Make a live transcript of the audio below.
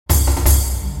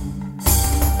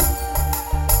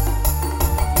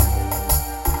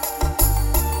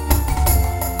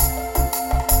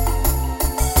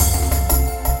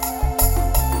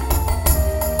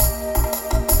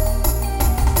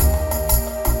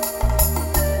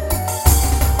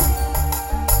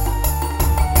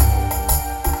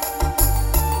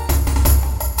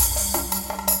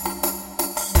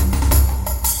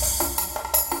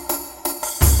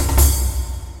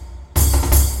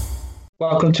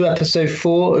welcome to episode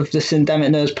 4 of the Syndemic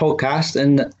Nerds podcast.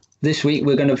 And this week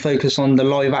we're going to focus on the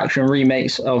live action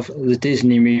remakes of the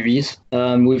Disney movies.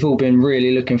 We've all been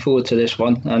really looking forward to this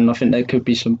one, and I think there could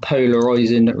be some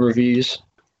polarizing reviews.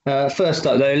 First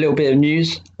up, though, a little bit of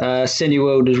news.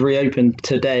 Cineworld has reopened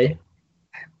today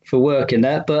for work in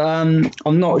there, but I'm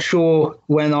not sure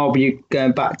when I'll be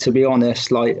going back, to be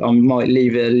honest. Like, I might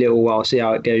leave it a little while, see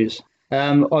how it goes.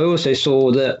 I also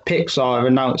saw that Pixar have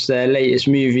announced their latest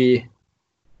movie.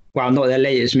 Well, not their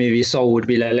latest movie, Soul would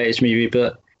be their latest movie,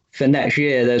 but for next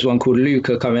year, there's one called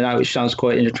Luca coming out, which sounds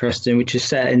quite interesting, which is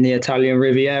set in the Italian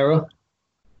Riviera.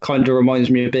 Kind of reminds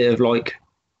me a bit of like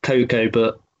Coco,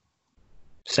 but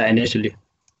set in Italy.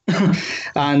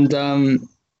 And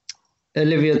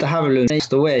Olivia de Havilland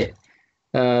passed away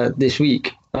this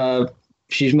week.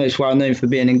 She's most well known for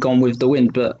being in Gone with the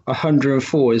Wind, but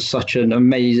 104 is such an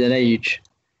amazing age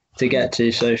to get to,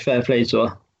 so fair play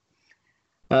to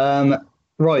her.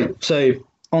 Right, so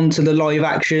on to the live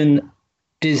action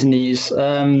Disney's.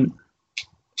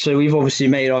 So we've obviously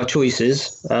made our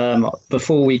choices.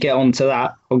 Before we get on to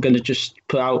that, I'm going to just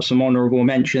put out some honourable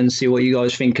mentions, see what you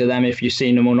guys think of them, if you've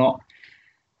seen them or not.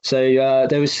 So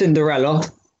there was Cinderella,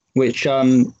 which,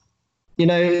 it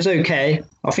was okay.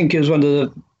 I think it was one of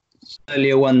the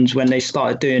earlier ones when they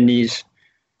started doing these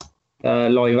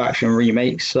live action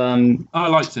remakes. I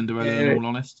like Cinderella, in all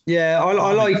honest. Yeah,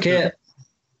 I like it.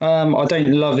 I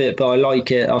don't love it, but I like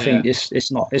it. I think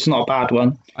it's not a bad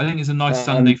one. I think it's a nice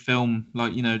Sunday film,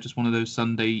 like, just one of those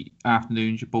Sunday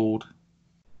afternoons you're bored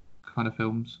kind of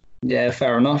films. Yeah,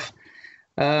 fair enough.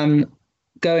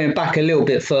 Going back a little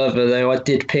bit further, though, I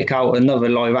did pick out another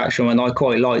live action one I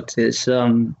quite liked. It's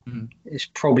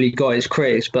probably got its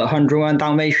critics, but 101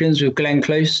 Dalmatians with Glenn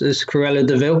Close as Cruella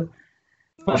de Vil.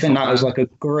 I think that was like a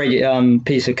great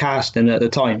piece of casting at the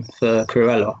time for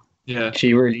Cruella. Yeah,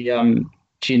 she really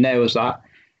she nails that.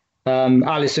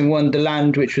 Alice in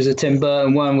Wonderland, which was a Tim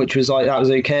Burton one, which was like, that was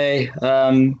okay.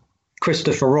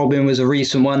 Christopher Robin was a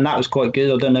recent one, that was quite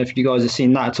good. I don't know if you guys have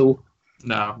seen that at all.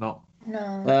 No, I've not.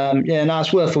 No.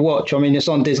 It's worth a watch. I mean, it's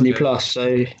on Disney Plus,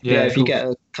 so if you get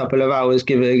a couple of hours,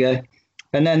 give it a go.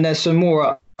 And then there's some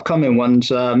more upcoming ones.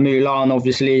 Mulan,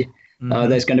 obviously.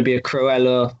 There's going to be a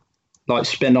Cruella like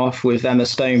spin-off with Emma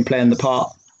Stone playing the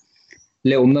part.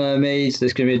 Little Mermaids,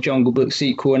 there's going to be a Jungle Book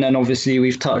sequel, and then obviously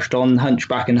we've touched on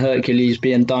Hunchback and Hercules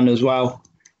being done as well.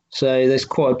 So there's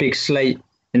quite a big slate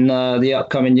in the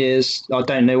upcoming years. I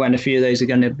don't know when a few of those are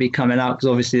going to be coming out, because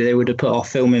obviously they would have put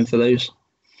off filming for those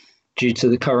due to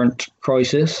the current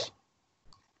crisis.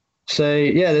 So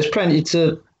yeah, there's plenty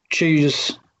to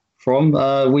choose from.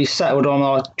 We settled on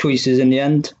our choices in the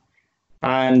end,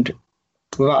 and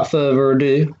without further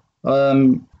ado,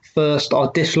 first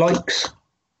our dislikes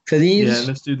for these. Yeah,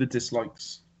 let's do the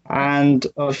dislikes. And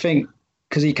I think,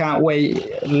 because he can't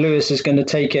wait, Lewis is going to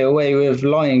take it away with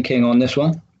Lion King on this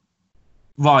one.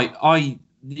 Right,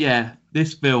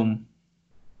 this film,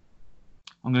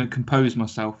 I'm going to compose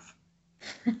myself.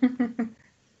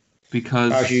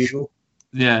 Because, as usual.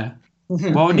 Yeah.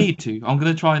 Well, I need to. I'm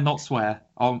going to try and not swear.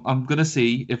 I'm going to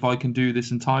see if I can do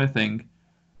this entire thing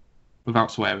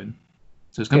without swearing.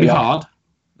 So it's going to be hard.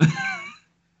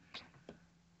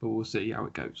 But we'll see how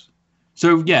it goes.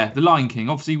 So, yeah, The Lion King.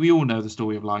 Obviously, we all know the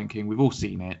story of Lion King. We've all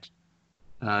seen it.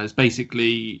 It's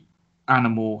basically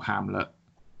Animal Hamlet.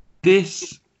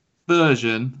 This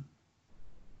version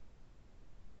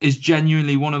is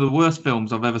genuinely one of the worst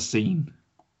films I've ever seen.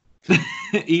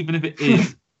 Even if it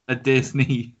is a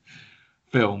Disney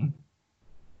film.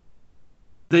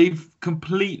 They've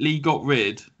completely got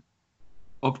rid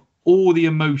of all the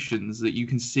emotions that you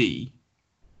can see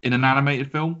in an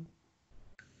animated film.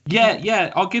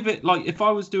 Yeah, I'll give it, like, if I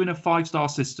was doing a 5-star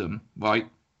system, right,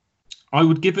 I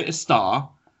would give it a star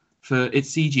for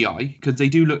its CGI, because they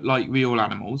do look like real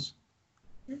animals.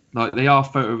 Like, they are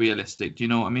photorealistic, do you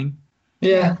know what I mean?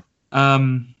 Yeah.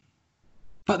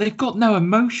 But they've got no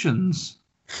emotions.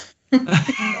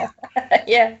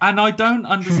 Yeah. And I don't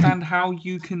understand how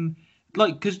you can,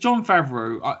 like, because Jon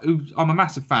Favreau, who I'm a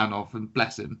massive fan of, and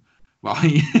bless him,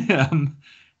 right?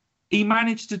 He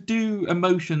managed to do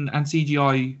emotion and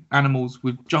CGI animals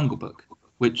with Jungle Book,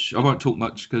 which I won't talk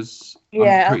much because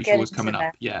I'm pretty sure it's coming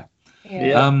up. Yeah.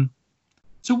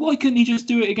 So why couldn't he just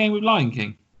do it again with Lion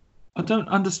King? I don't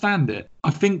understand it.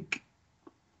 I think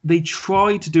they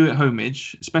try to do it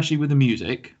homage, especially with the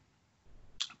music,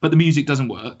 but the music doesn't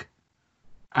work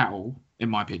at all, in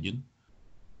my opinion.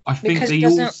 I think because they it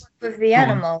doesn't work with the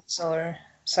animals, or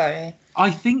sorry.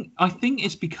 I think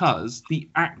it's because the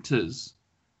actors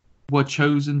were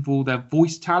chosen for their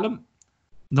voice talent,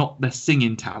 not their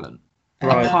singing talent.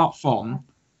 Right. Apart from,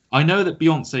 I know that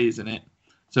Beyonce is in it,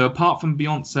 So apart from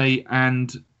Beyonce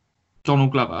and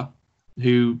Donald Glover,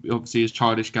 who obviously is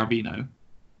Childish Gambino,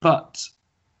 but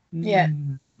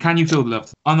can you feel the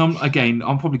love? And I'm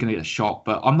probably going to get a shock,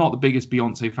 but I'm not the biggest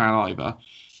Beyonce fan either.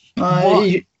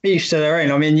 Each to their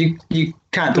own. I mean, you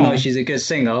can't deny she's a good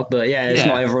singer, but it's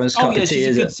not everyone's cup of tea,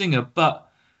 she's a good singer, but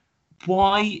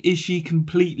why is she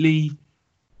completely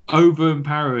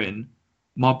overempowering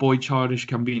my boy Childish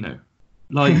Gambino?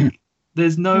 Like,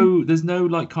 there's no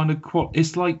like kind of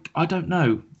it's like, I don't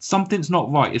know, something's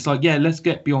not right. It's like, let's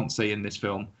get Beyonce in this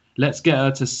film. Let's get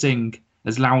her to sing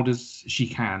as loud as she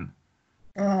can.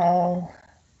 Oh.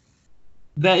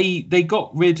 They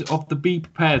got rid of the Be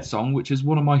Prepared song, which is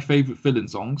one of my favourite villain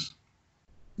songs.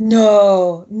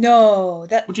 No.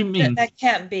 What do you mean? That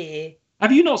can't be.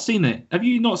 Have you not seen it? Have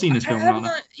you not seen this film, Lana?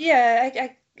 I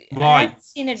haven't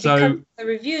seen it because of the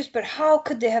reviews, but how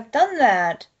could they have done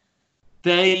that?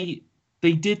 They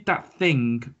did that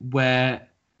thing where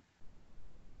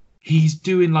he's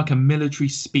doing like a military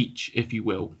speech, if you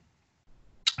will.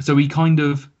 So he kind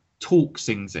of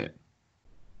sings it.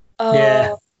 Oh.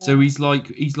 Yeah. So he's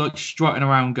like strutting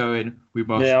around going, "We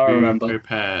must be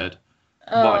prepared."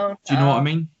 Oh, right. Do you know what I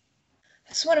mean?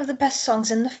 It's one of the best songs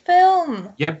in the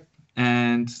film. Yep.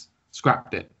 And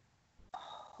scrapped it.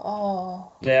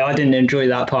 Oh. Yeah, I didn't enjoy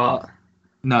that part.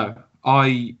 No,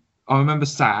 I remember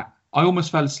I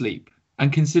almost fell asleep.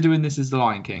 And considering this is The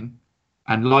Lion King,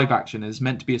 and live action is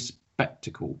meant to be a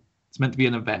spectacle, it's meant to be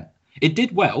an event. It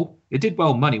did well. It did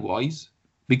well money-wise,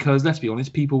 because let's be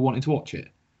honest, people wanted to watch it.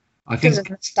 Because of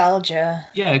nostalgia.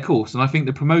 Yeah, of course. And I think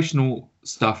the promotional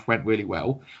stuff went really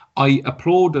well. I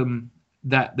applaud them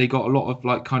that they got a lot of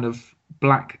like kind of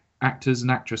black actors and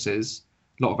actresses,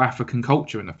 a lot of African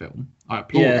culture in the film. I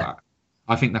applaud that.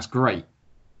 I think that's great.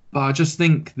 But I just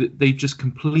think that they've just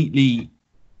completely,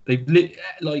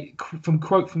 like from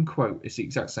quote, it's the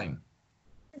exact same.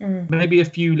 Maybe a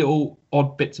few little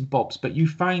odd bits and bobs, but you're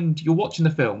watching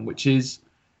the film, which is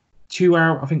 2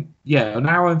 hours, I think, an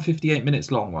hour and 58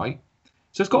 minutes long, right?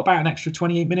 So it's got about an extra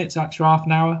 28 minutes, extra half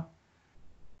an hour.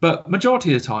 But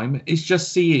majority of the time, it's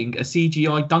just seeing a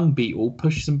CGI dung beetle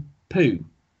push some poo.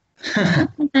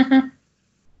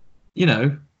 You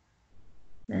know,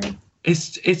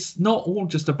 it's not all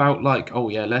just about like,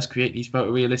 let's create these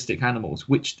photorealistic animals,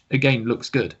 which again looks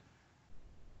good.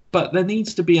 But there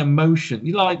needs to be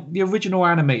emotion. Like the original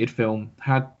animated film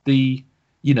had the,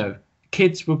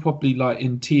 kids were probably like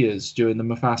in tears during the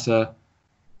Mufasa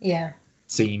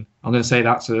scene. I'm going to say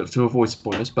that to avoid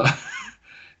spoilers, but if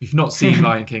you've not seen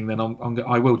Lion King, then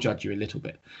I will judge you a little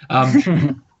bit.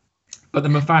 But the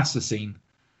Mufasa scene,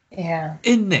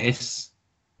 in this,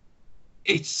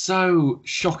 it's so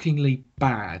shockingly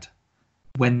bad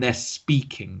when they're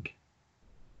speaking.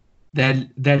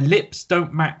 Their lips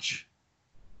don't match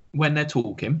when they're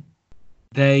talking.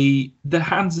 The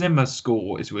Hans Zimmer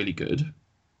score is really good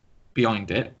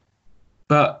behind it,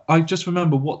 but I just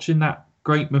remember watching that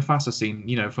great Mufasa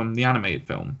scene, from the animated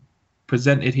film,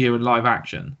 presented here in live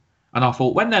action, and I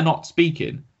thought, when they're not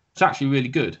speaking, it's actually really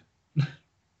good.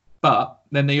 But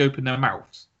then they open their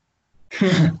mouths,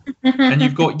 and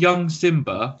you've got young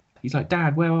Simba. He's like,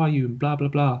 "Dad, where are you?" and blah blah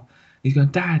blah. He's going,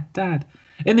 "Dad."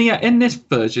 In this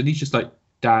version, he's just like,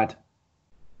 "Dad,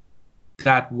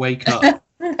 wake up,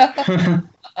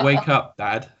 wake up,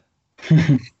 Dad."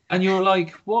 And you're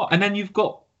like, what? And then you've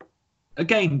got,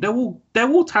 again, they're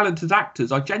all talented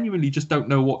actors. I genuinely just don't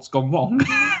know what's gone wrong.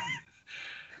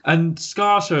 And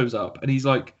Scar shows up and he's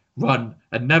like, "Run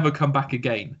and never come back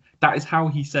again." That is how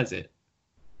he says it.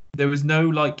 There was no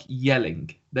like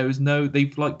yelling.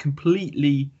 They've like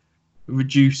completely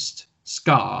reduced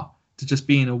Scar to just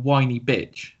being a whiny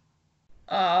bitch.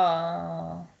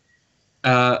 Oh.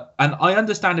 And I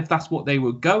understand if that's what they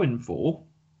were going for,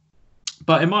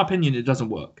 but in my opinion, it doesn't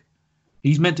work.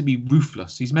 He's meant to be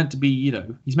ruthless. He's meant to be,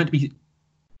 he's meant to be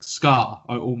Scar.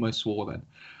 I almost swore then.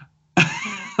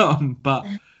 But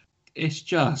it's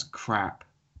just crap.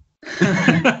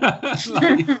 And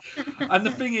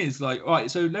the thing is, like,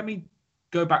 right, so let me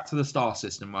go back to the star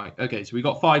system, right? Okay, so we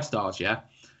got 5 stars, yeah?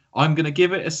 I'm going to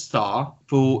give it a star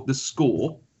for the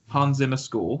score, Hans Zimmer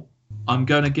score. I'm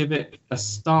going to give it a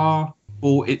star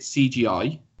for its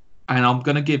CGI. And I'm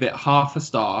going to give it half a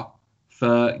star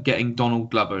for getting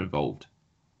Donald Glover involved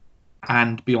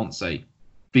and Beyonce,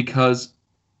 because,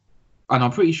 and I'm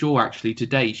pretty sure actually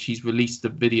today she's released a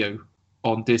video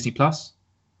on Disney Plus.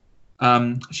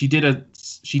 She did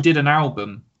an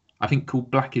album, I think, called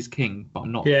Black is King, but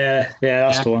I'm not. Yeah,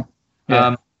 that's the one.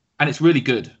 Yeah. And it's really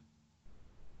good.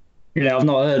 Yeah, I've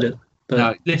not heard it. But...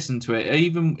 No, listen to it.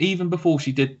 Even before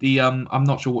she did the I'm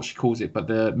not sure what she calls it, but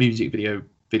the music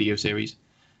video series.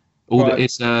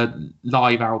 It's a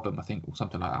live album, I think, or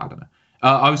something like that. I don't know.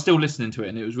 I was still listening to it,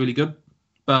 and it was really good.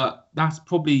 But that's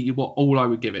probably all I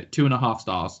would give it. 2.5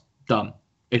 stars. Done.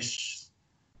 If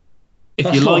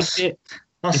you liked it.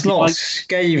 That's not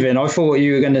scathing. I thought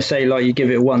you were going to say like you give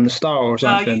it 1 star or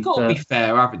something. No, you've got to be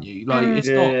fair, haven't you? Like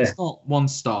it's not 1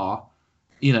 star.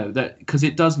 You know that because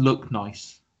it does look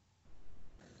nice.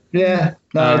 Yeah,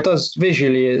 no, it does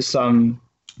visually. It's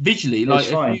visually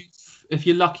like if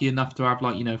you're lucky enough to have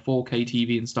like 4K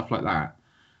TV and stuff like that,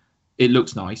 it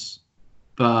looks nice.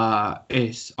 But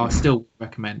I still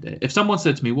recommend it. If someone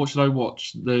said to me, "What should I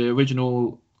watch? The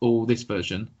original or this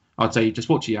version?" I'd say just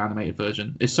watch the animated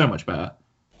version. It's so much better.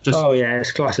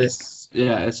 It's classic.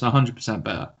 It's 100%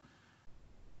 better.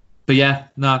 But yeah,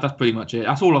 no, that's pretty much it.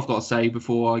 That's all I've got to say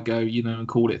before I go, and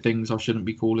call it things I shouldn't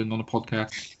be calling on a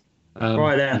podcast.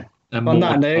 Right then. On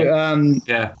that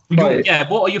note,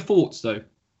 what are your thoughts though?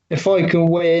 If I can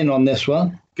weigh in on this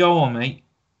one, go on, mate.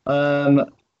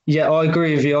 Yeah, I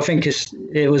agree with you. I think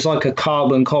it was like a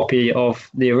carbon copy of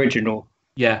the original.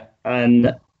 Yeah,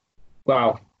 and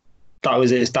wow, that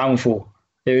was its downfall.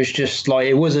 It was just like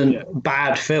it wasn't a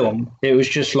bad film. It was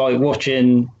just like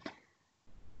watching.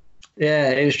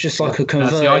 Yeah, it was just like a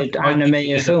converted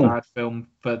animated film. A bad film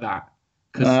for that.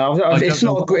 It's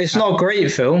not a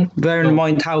great film. Bearing in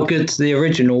mind how good the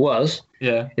original was.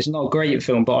 Yeah, it's not a great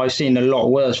film, but I've seen a lot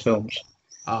worse films.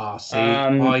 See,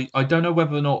 I don't know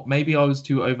whether or not maybe I was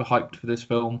too overhyped for this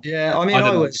film. Yeah, I mean I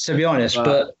was, to be honest,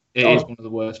 but it is one of the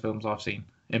worst films I've seen,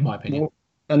 in my opinion.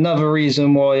 Another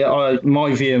reason why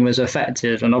my viewing was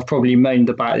affected, and I've probably moaned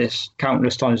about this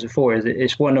countless times before, is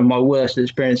it's one of my worst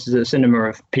experiences at cinema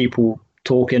of people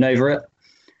talking over it.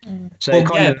 So it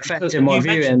kind of affected my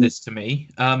viewing. You mentioned this to me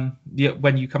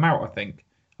when you come out, I think.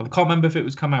 I can't remember if it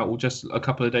was come out or just a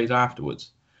couple of days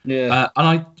afterwards. Yeah.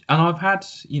 And I've had,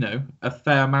 a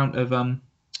fair amount of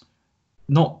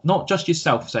not just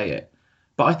yourself say it,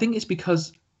 but I think it's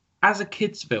because as a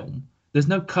kids film, there's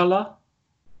no colour.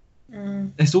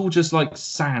 It's all just like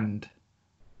sand.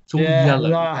 It's all yellow.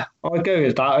 Nah, I go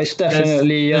with that. It's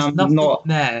definitely there's nothing not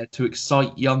there to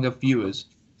excite younger viewers.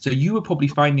 So you were probably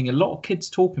finding a lot of kids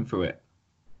talking through it.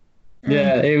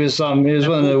 Yeah, it was one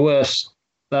of the worst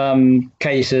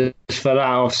cases for that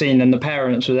I've seen, and the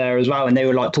parents were there as well, and they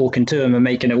were like talking to them and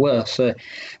making it worse. So,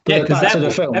 because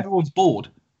everyone's bored.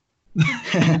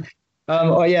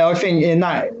 I think in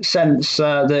that sense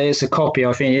that it's a copy.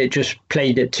 I think it just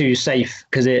played it too safe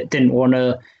because it didn't want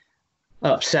to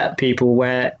upset people.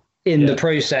 Where in the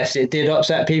process, it did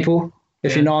upset people.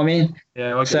 If you know what I mean.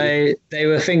 Yeah. So they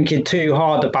were thinking too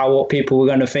hard about what people were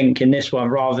going to think in this one,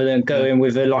 rather than going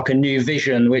with a new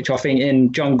vision, which I think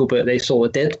in Jungle Book they sort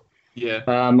of did. Yeah.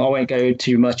 I won't go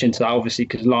too much into that, obviously,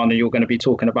 because Lana, you're going to be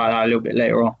talking about that a little bit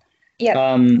later on. Yeah.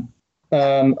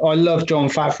 I love Jon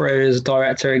Favreau as a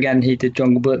director. Again, he did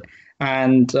Jungle Book,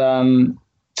 and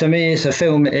to me, it's a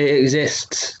film. It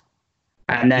exists,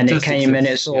 and then it came and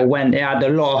it sort of went. It had a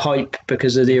lot of hype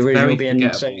because of the original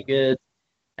being so good.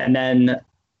 And then,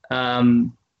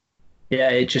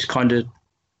 it just kind of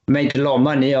made a lot of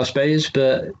money, I suppose.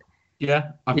 But I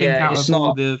think out of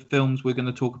all the films we're going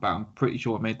to talk about, I'm pretty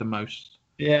sure it made the most.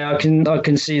 Yeah, I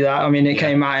can see that. I mean, it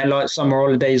came out in like summer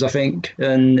holidays, I think,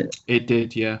 and it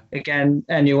did. Yeah. Again,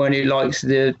 anyone who likes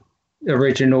the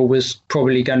original was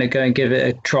probably going to go and give it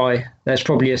a try. There's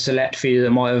probably a select few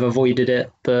that might have avoided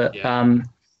it, but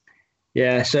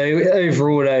So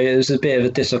overall, though, it was a bit of a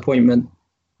disappointment.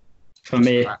 For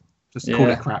me, just call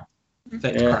it crap.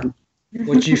 Crap.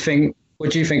 What do you think?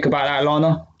 What do you think about that,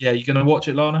 Lana? Yeah, you gonna watch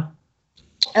it, Lana?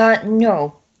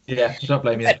 No. Yeah, don't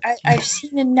blame you. But I've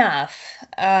seen enough,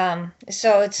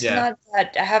 so it's not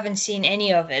that I haven't seen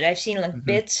any of it. I've seen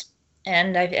bits,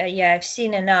 and I've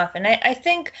seen enough, and I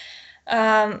think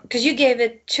because you gave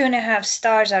it 2.5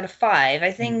 stars out of 5,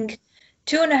 I think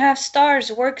 2.5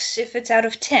 stars works if it's out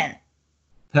of 10.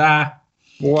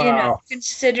 Wow.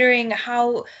 Considering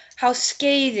how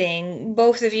scathing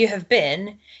both of you have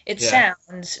been, it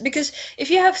sounds, because if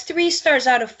you have 3 stars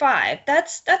out of 5,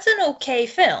 that's an okay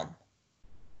film.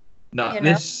 No,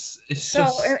 this is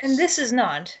and this is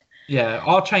not. Yeah,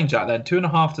 I'll change that then.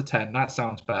 2.5 to 10. That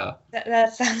sounds better.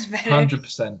 That sounds better.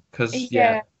 100%. Because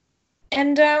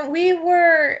And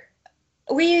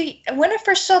when I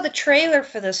first saw the trailer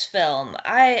for this film,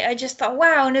 I just thought,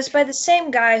 wow, and it's by the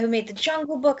same guy who made the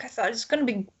Jungle Book. I thought it's going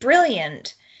to be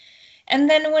brilliant. And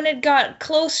then when it got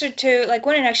closer to,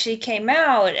 when it actually came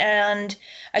out, and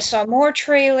I saw more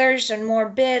trailers and more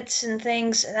bits and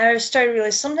things, and I started to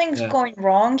realize something's going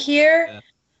wrong here. Yeah.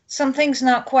 Something's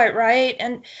not quite right.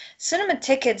 And cinema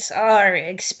tickets are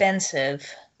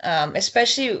expensive,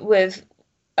 especially with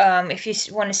if you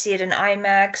want to see it in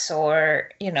IMAX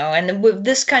or, and with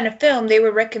this kind of film, they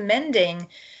were recommending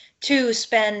to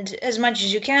spend as much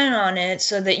as you can on it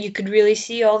so that you could really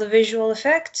see all the visual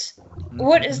effects.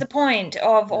 What is the point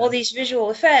of all these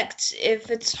visual effects if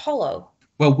it's hollow?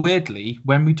 Well, weirdly,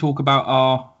 when we talk about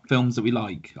our films that we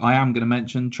like, I am going to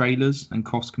mention trailers and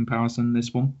cross comparison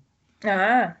this one.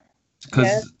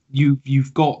 Because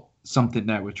you've got something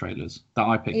there with trailers that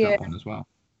I picked up on as well.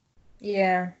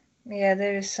 Yeah,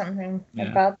 there is something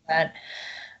about that.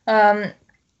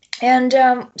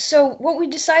 So what we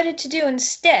decided to do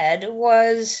instead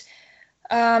was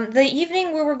the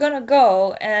evening we were going to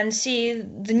go and see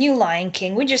the new Lion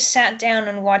King, we just sat down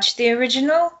and watched the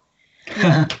original.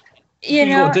 And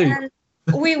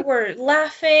we were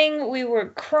laughing, we were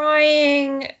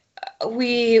crying,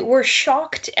 we were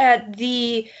shocked at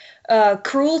the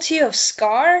cruelty of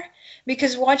Scar,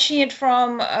 because watching it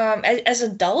from as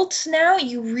adults now,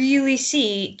 you really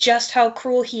see just how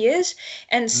cruel he is.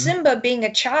 And Simba, being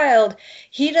a child,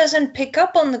 he doesn't pick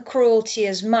up on the cruelty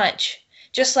as much,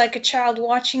 just like a child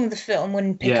watching the film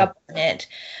wouldn't pick up on it.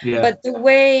 But the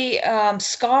way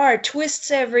Scar twists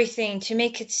everything to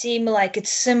make it seem like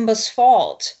it's Simba's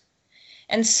fault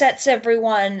and sets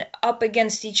everyone up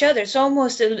against each other, it's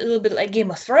almost a little bit like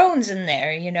Game of Thrones in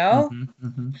there, Yeah,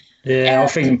 I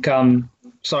think I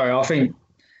think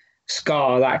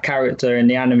Scar, that character in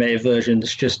the animated version,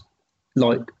 is just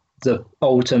like the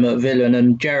ultimate villain,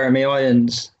 and Jeremy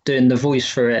Irons doing the voice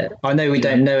for it. I know we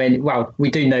don't know we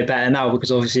do know better now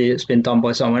because obviously it's been done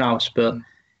by someone else, but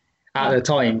at the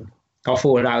time I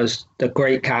thought that was a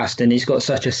great cast, and he's got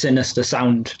such a sinister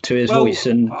sound to his voice.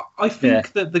 And I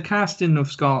think that the casting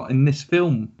of Scar in this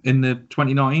film, in the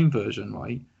 2019 version,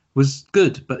 right, was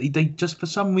good, but they just for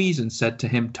some reason said to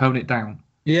him, tone it down.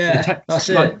 Yeah, that's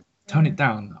it. Tone it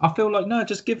down. I feel like, no,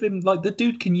 just give him, the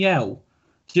dude can yell.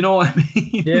 Do you know what I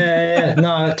mean? Yeah.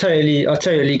 No, I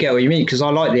totally get what you mean, because I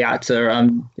like the actor.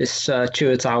 It's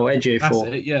Chiwetel Ejiofor.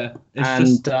 That's it, yeah.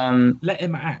 Let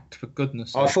him act, for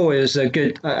goodness sake. I thought it was a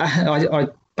good... I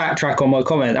backtrack on my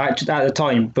comment. At the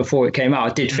time, before it came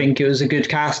out, I did think it was a good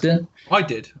casting. I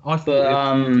did. I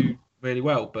thought it did really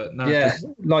well, but no. Yeah,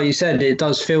 like you said, it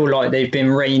does feel like they've been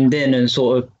reined in and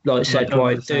sort of said,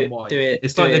 right, do it.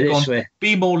 It's like they've gone, way.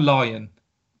 Be more lion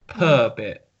per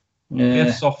bit. Be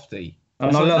a softie.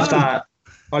 And I love that.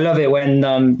 I love it when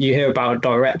you hear about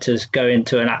directors going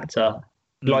to an actor.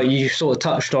 Like you sort of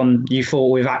touched on, you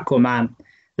thought with Aquaman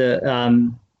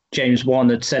that James Wan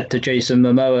had said to Jason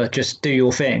Momoa, just do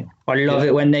your thing. I love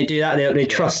it when they do that. They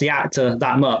trust the actor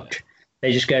that much.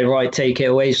 They just go, right, take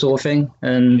it away, sort of thing.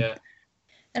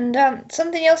 And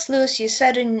something else, Lewis, you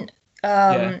said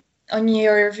on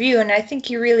your review, and I think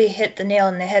you really hit the nail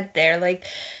on the head there. Like,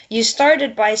 you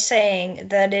started by saying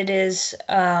that it is,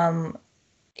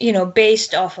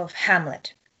 based off of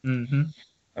Hamlet. Mm-hmm.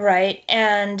 Right?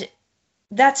 And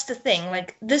that's the thing.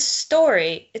 Like, this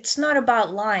story, it's not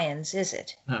about lions, is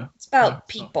it? No. It's about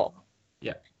people.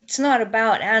 Yeah. It's not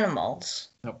about animals.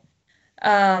 No.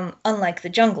 Unlike the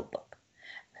Jungle Book.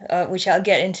 Which I'll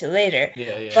get into later.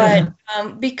 Yeah.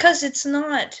 But because it's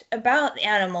not about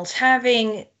animals,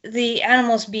 having the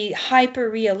animals be hyper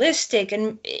realistic,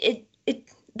 and it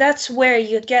that's where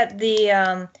you get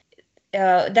the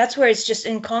that's where it's just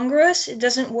incongruous. It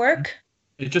doesn't work.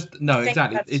 It just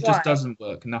exactly. It just doesn't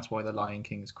work, and that's why the Lion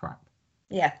King is crap.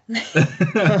 Yeah.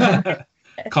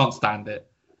 Can't stand it.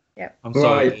 Yeah. I'm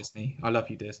sorry, Disney. I love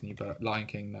you, Disney, but Lion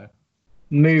King, no.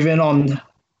 Moving on.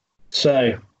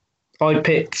 So, I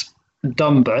picked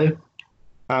Dumbo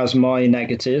as my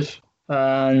negative.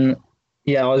 And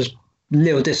I was a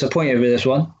little disappointed with this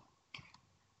one.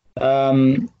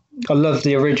 I love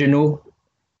the original.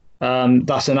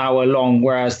 That's an hour long,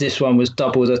 whereas this one was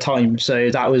double the time. So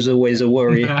that was always a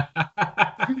worry. It's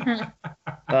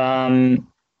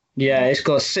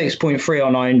got 6.3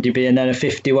 on IMDb and then a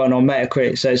 51 on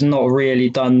Metacritic. So it's not really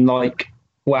done well.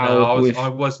 No, I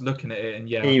was looking at it, and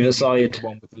either side. The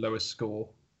one with the lowest score.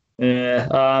 Yeah,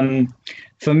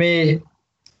 for me,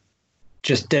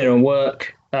 just didn't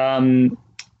work. I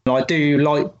do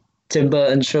like Tim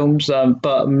Burton's films,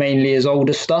 but mainly his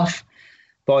older stuff.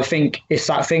 But I think it's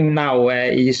that thing now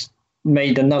where he's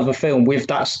made another film with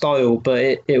that style.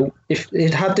 But if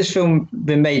had this film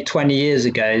been made 20 years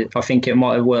ago, I think it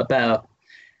might have worked better.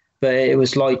 But it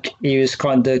was like he was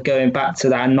kind of going back to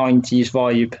that 90s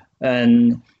vibe,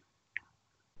 and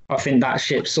I think that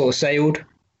ship sort of sailed.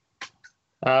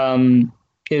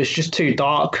 It was just too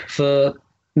dark for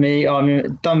me. I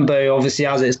mean, Dumbo obviously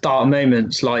has its dark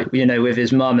moments, with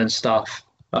his mum and stuff.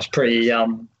 That's pretty.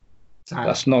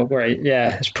 That's not great.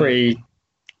 Yeah, it's pretty.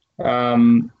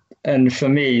 And for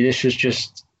me, this was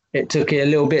just it took it a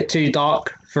little bit too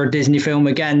dark for a Disney film.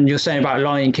 Again, you're saying about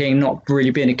Lion King not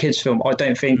really being a kids' film. I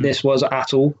don't think this was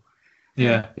at all.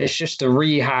 Yeah, it's just a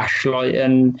rehash. Like,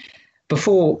 and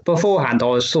beforehand, I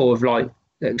was sort of like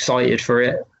excited for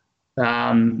it,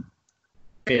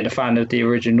 being a fan of the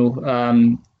original.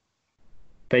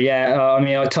 But yeah, I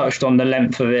mean, I touched on the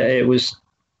length of it.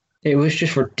 It was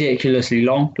just ridiculously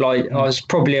long. Like, I was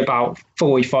probably about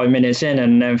 45 minutes in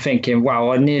and then thinking, wow,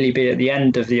 I'd nearly be at the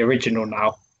end of the original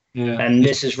now. yeah. And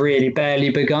this has really barely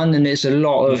begun, and it's a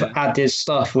lot of added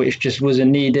stuff which just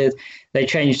wasn't needed. They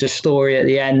changed the story at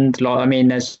the end. Like, I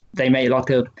mean, they made like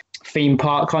a theme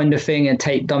park kind of thing and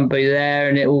take Dumbo there,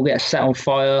 and it all gets set on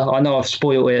fire. I know I've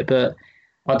spoiled it, but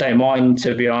I don't mind,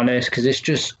 to be honest, because it's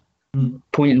just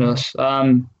pointless.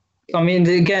 I mean,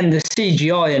 again, the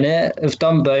CGI in it of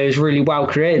Dumbo is really well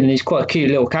created, and he's quite a cute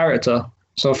little character.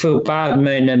 So I feel bad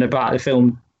moaning about the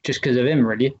film just because of him,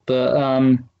 really. But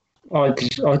I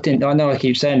didn't. I know I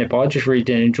keep saying it, but I just really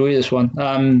didn't enjoy this one.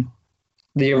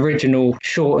 The original,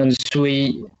 short and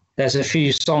sweet. There's a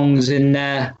few songs in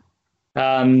there.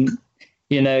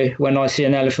 You know, When I See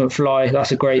an Elephant Fly,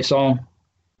 that's a great song.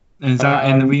 Is that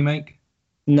in the remake?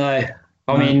 No,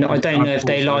 I mean, I don't know if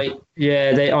they like.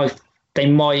 Yeah, they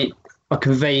might. I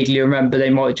can vaguely remember they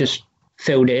might just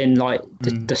filled it in like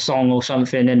the song or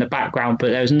something in the background,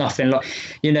 but there was nothing like.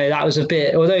 You know, that was a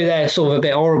bit. Although they're sort of a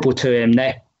bit horrible to him,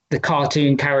 they're the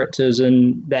cartoon characters,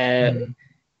 and they're.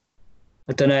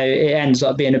 I don't know. It ends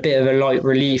up being a bit of a light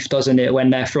relief, doesn't it, when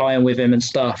they're flying with him and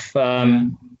stuff.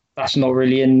 That's not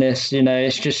really in this. You know,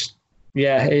 it's just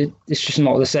it's just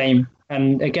not the same.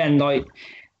 And again, like.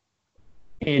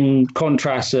 In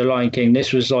contrast to The Lion King,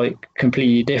 this was like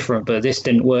completely different, but this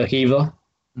didn't work either.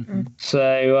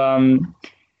 So,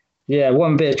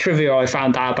 one bit of trivia I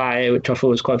found out about it, which I thought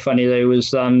was quite funny, though, was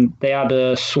they had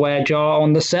a swear jar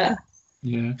on the set.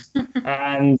 Yeah.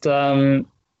 And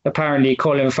apparently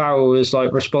Colin Farrell was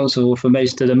like responsible for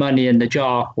most of the money in the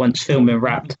jar once filming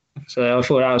wrapped. So I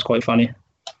thought that was quite funny.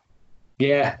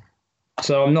 Yeah.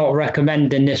 So I'm not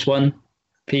recommending this one,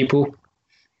 people.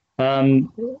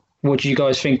 What do you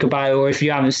guys think about it? Or if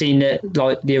you haven't seen it,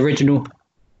 like the original?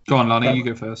 Go on, Lonnie, you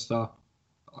go first, Star.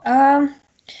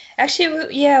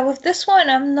 Actually, with this one,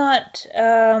 I'm not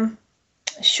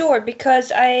sure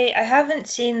because I haven't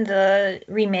seen the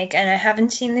remake and I haven't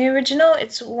seen the original.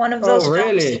 It's one of those. Oh,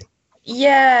 really? Films.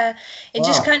 Yeah, it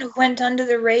just kind of went under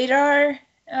the radar.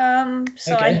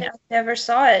 So I never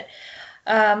saw it.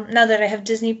 Now that I have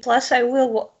Disney Plus, I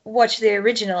will watch the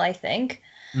original, I think,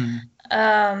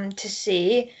 to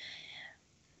see.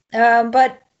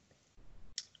 But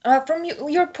from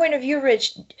your point of view,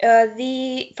 Rich,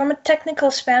 from a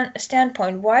technical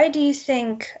standpoint, why do you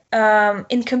think,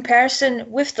 in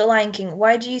comparison with The Lion King,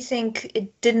 why do you think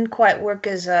it didn't quite work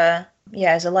as a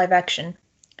live action?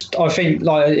 I think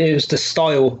like it was the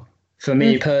style for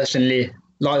me personally.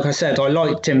 Like I said, I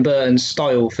like Tim Burton's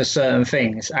style for certain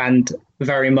things, and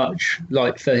very much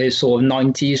like for his sort of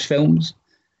 90s films.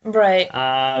 Right.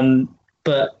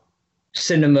 But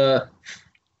cinema,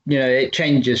 you know, it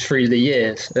changes through the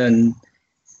years, and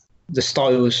the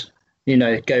styles, you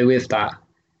know, go with that.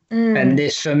 And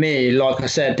this, for me, like I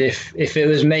said, if it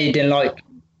was made in like,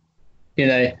 you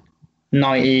know,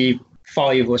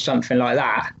 95 or something like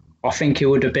that, I think it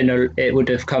would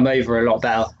have come over a lot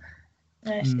better.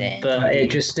 I see. But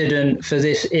it just didn't, for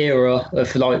this era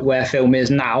of like where film is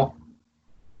now.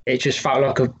 It just felt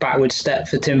like a backward step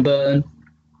for Tim Burton.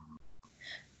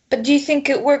 But do you think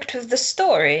it worked with the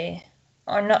story,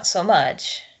 or not so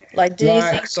much? Like, do you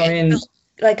think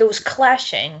it was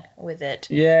clashing with it?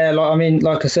 Yeah,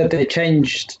 like I said, they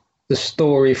changed the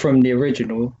story from the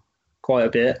original quite a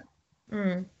bit.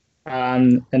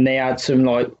 And they had some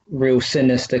like real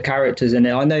sinister characters in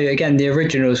it. I know, again, the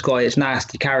original's got its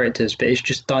nasty characters, but it's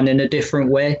just done in a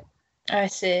different way. I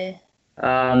see.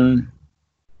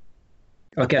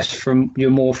 I guess you're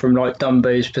more from like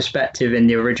Dumbo's perspective in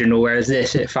the original, whereas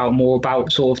this, it felt more about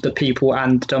sort of the people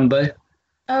and Dumbo.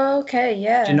 Oh, okay,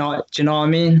 yeah. Do you know what I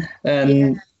mean?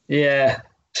 And yeah,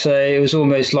 so it was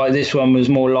almost like this one was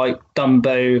more like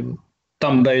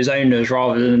Dumbo's owners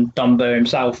rather than Dumbo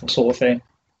himself, sort of thing.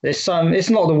 It's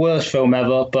not the worst film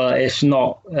ever, but it's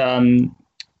not a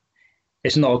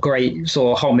great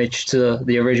sort of homage to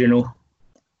the original.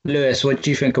 Lewis, what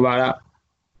do you think about that?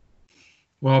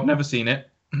 Well, I've never seen it.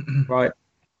 Right.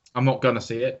 I'm not gonna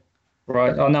see it.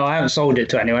 Right. Oh no, I haven't sold it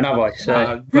to anyone, have I?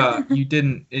 So. But you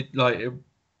didn't.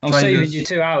 I'm saving you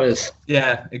 2 hours.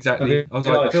 Yeah, exactly. I was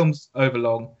like, the film's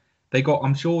overlong.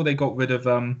 I'm sure they got rid of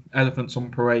Elephants on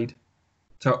Parade.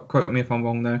 Quote me if I'm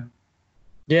wrong, though.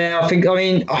 Yeah, I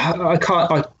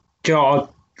can't.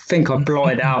 think I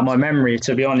blotted out my memory,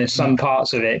 to be honest, some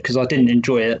parts of it because I didn't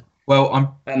enjoy it. Well, I'm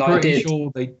And pretty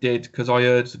sure they did, because I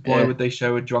heard, why Yeah. would they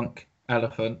show a drunk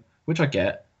elephant? Which I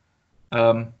get.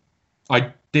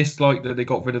 I dislike that they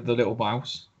got rid of the little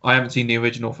mouse. I haven't seen the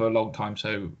original for a long time,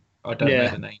 so I don't know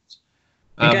the names.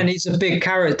 Again, he's a big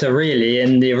character, really,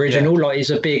 in the original. Like, he's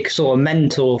a big sort of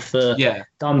mentor for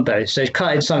Dumbo. So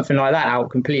cutting something like that out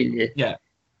completely,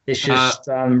 it's just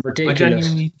ridiculous. I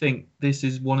genuinely think this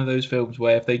is one of those films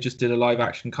where if they just did a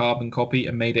live-action carbon copy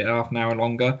and made it half an hour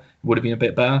longer, it would have been a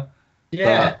bit better.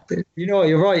 Yeah, you know what,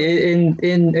 you're right.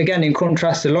 In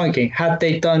contrast to Lion King, had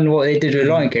they done what they did with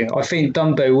Lion King, I think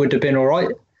Dumbo would have been all right.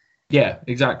 Yeah,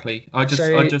 exactly.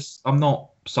 I'm not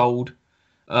sold.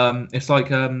 It's like,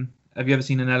 have you ever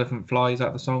seen An Elephant Fly? Is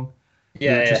that the song?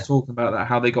 Yeah. We were just talking about that,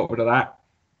 how they got rid of that.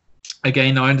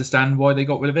 Again, I understand why they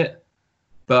got rid of it,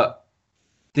 but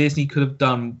Disney could have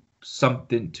done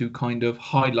something to kind of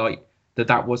highlight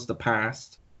that was the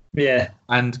past. Yeah.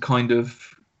 And kind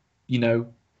of, you know,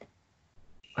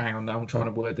 hang on, I'm trying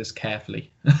to word this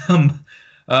carefully. You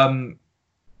don't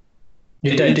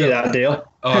do that, do you?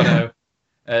 Oh no.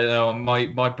 No,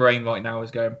 my brain right now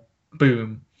is going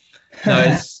boom.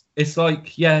 No, it's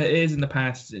like, yeah, it is in the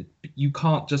past. You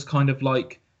can't just kind of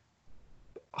like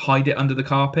hide it under the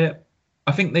carpet.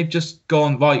 I think they've just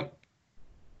gone, right,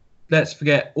 let's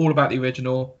forget all about the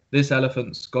original. This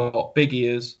elephant's got big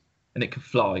ears and it can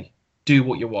fly. Do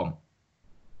what you want.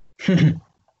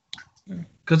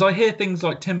 Because I hear things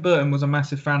like Tim Burton was a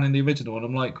massive fan in the original, and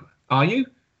I'm like, are you?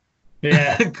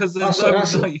 Yeah. Because that's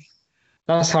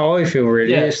how I feel,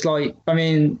 really. Yeah. It's like, I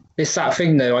mean, it's that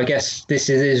thing, though. I guess this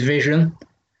is his vision.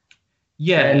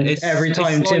 Yeah. And every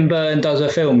time Tim Burton does a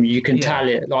film, you can tell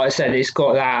it. Like I said, it's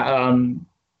got that.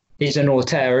 He's an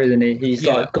auteur, isn't he? He's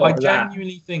like got that. I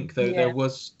genuinely think, though, there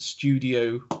was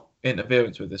studio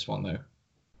interference with this one, though.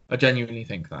 I genuinely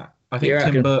think that. I think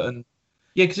Tim Burton.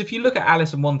 Yeah, because if you look at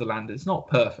Alice in Wonderland, it's not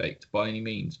perfect by any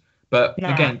means. But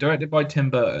again, directed by Tim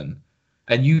Burton.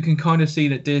 And you can kind of see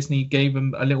that Disney gave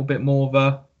him a little bit more of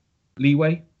a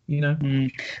leeway, you know?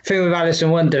 Thing with Alice in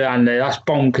Wonderland, though, that's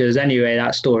bonkers anyway,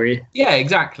 that story. Yeah,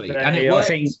 exactly. But, and I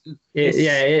think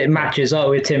it matches up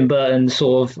with Tim Burton's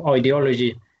sort of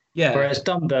ideology. Yeah. Whereas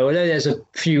Dumbo, although there's a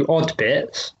few odd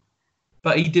bits,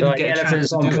 but he didn't get a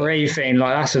chance to do on Parade thing,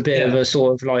 like that's a bit of a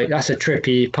sort of like, that's a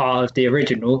trippy part of the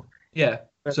original. Yeah.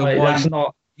 But so like, why, that's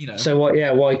not, you know. So what?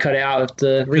 Yeah, why cut it out of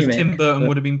the remake? Because Tim Burton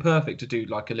would have been perfect to do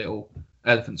like a little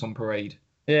Elephants on Parade.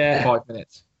 Yeah. 5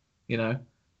 minutes, you know.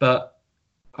 But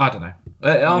I don't know.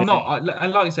 I'm not.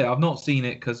 And like I say, I've not seen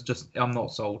it because I'm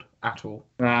not sold at all.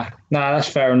 Nah, that's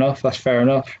fair enough.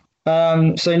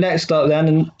 So next up,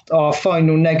 then, our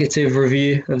final negative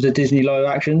review of the Disney live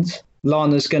actions.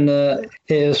 Lana's gonna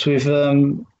hit us with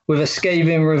a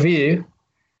scathing review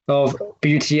of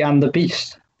Beauty and the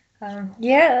Beast.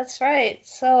 Yeah, that's right.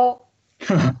 So,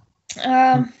 so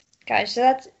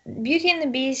that's Beauty and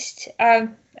the Beast.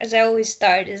 As I always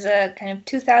start, is a kind of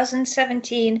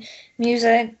 2017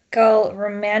 musical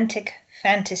romantic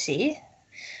fantasy.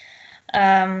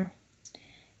 And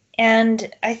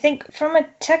I think from a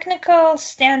technical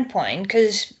standpoint,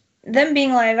 because them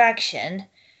being live action,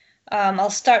 I'll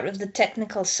start with the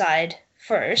technical side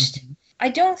first. Mm-hmm. I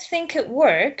don't think it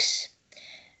works.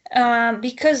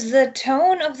 Because the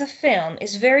tone of the film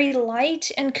is very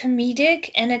light and comedic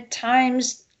and at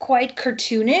times quite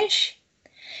cartoonish,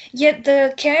 yet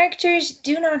the characters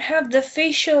do not have the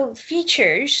facial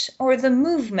features or the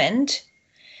movement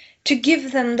to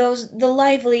give them the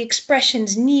lively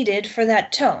expressions needed for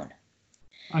that tone.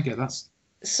 I get that.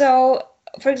 So,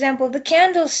 for example, the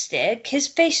Candlestick, his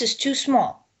face is too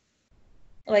small.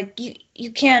 Like,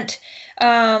 you can't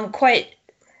quite...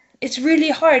 It's really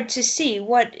hard to see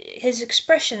what his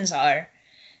expressions are,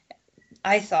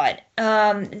 I thought.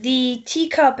 The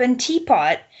teacup and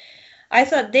teapot, I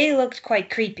thought they looked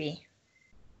quite creepy.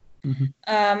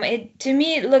 Mm-hmm. To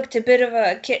me, it looked a bit of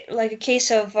a case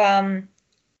of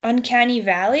Uncanny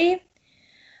Valley,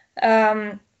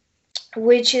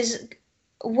 which is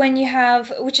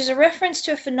a reference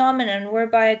to a phenomenon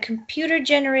whereby a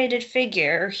computer-generated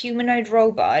figure or humanoid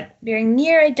robot bearing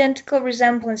near identical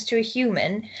resemblance to a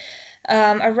human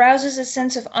arouses a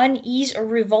sense of unease or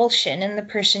revulsion in the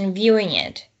person viewing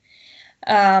it.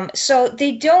 So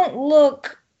they don't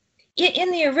look,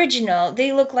 in the original,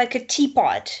 they look like a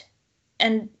teapot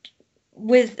and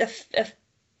with a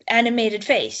animated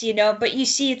face, you know, but you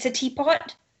see it's a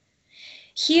teapot.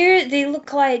 Here they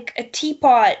look like a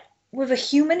teapot with a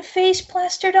human face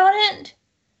plastered on it.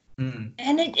 Mm.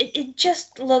 And it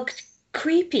just looked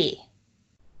creepy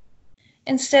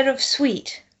instead of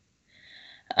sweet.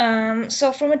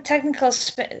 So from a technical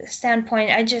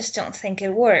standpoint, I just don't think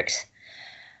it works.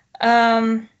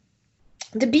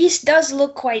 The Beast does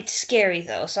look quite scary,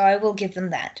 though, so I will give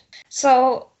them that.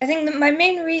 So I think that my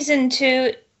main reason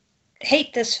to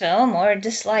hate this film or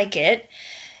dislike it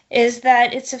is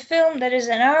that it's a film that is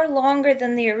an hour longer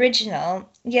than the original,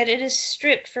 yet it is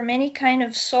stripped from any kind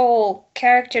of soul,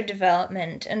 character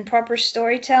development, and proper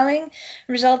storytelling,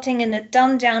 resulting in a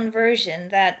dumbed-down version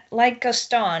that, like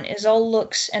Gaston, is all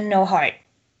looks and no heart.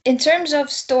 In terms of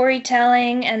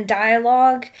storytelling and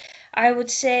dialogue, I would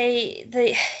say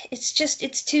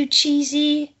it's too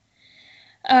cheesy.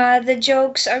 The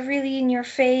jokes are really in your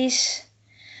face.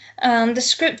 The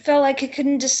script felt like it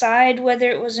couldn't decide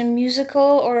whether it was a musical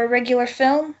or a regular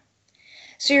film.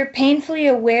 So you're painfully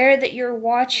aware that you're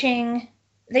watching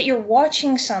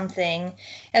something,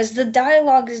 as the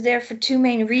dialogue is there for two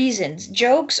main reasons: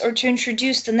 jokes or to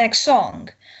introduce the next song.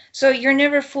 So you're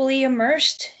never fully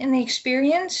immersed in the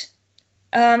experience.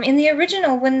 In the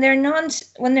original, when they're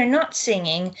not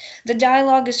singing, the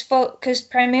dialogue is focused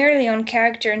primarily on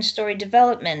character and story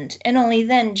development, and only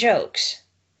then jokes.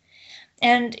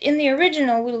 And in the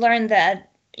original, we learn that,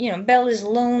 Belle is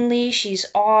lonely, she's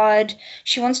odd,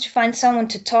 she wants to find someone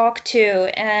to talk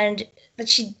to, and that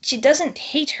she doesn't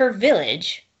hate her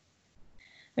village,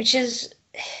 which is,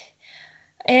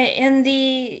 in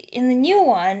the new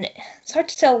one, it's hard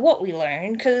to tell what we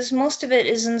learn, because most of it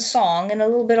is in song and a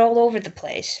little bit all over the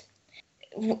place.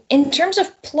 In terms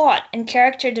of plot and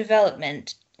character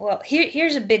development, well,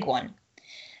 here's a big one.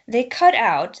 They cut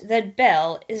out that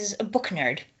Belle is a book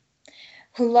nerd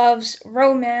who loves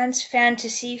romance,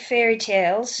 fantasy, fairy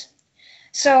tales.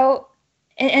 So,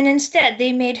 and instead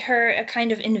they made her a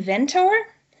kind of inventor,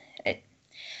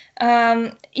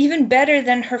 even better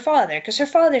than her father, because her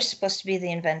father's supposed to be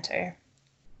the inventor.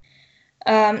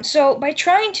 So by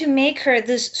trying to make her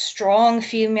this strong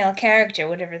female character,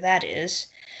 whatever that is,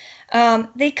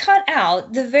 they cut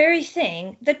out the very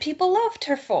thing that people loved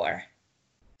her for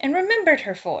and remembered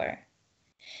her for.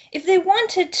 If they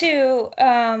wanted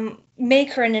to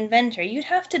make her an inventor, you'd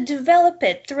have to develop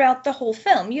it throughout the whole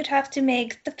film. You'd have to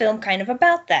make the film kind of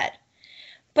about that.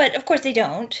 But of course they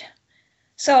don't.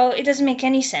 So it doesn't make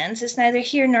any sense. It's neither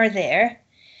here nor there.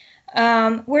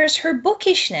 Whereas her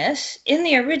bookishness in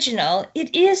the original,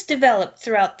 it is developed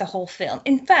throughout the whole film.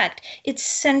 In fact, it's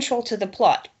central to the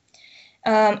plot.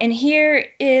 And here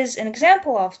is an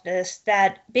example of this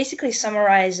that basically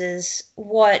summarizes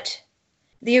what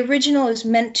the original is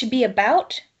meant to be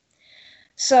about.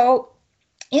 So,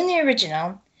 in the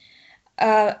original,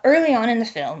 early on in the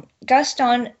film,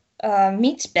 Gaston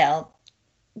meets Belle,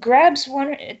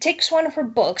 takes one of her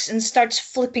books and starts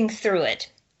flipping through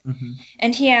it. Mm-hmm.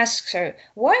 And he asks her,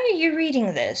 "Why are you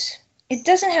reading this? It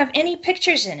doesn't have any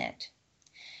pictures in it."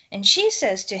 And she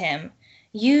says to him,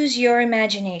 "Use your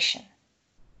imagination."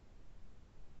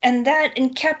 And that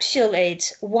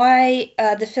encapsulates why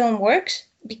the film works,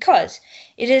 because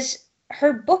it is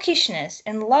her bookishness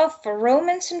and love for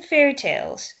romance and fairy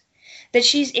tales that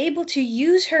she's able to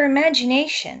use her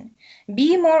imagination,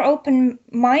 be more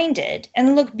open-minded,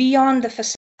 and look beyond the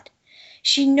facade.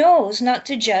 She knows not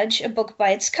to judge a book by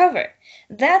its cover.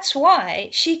 That's why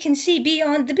she can see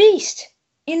beyond the beast,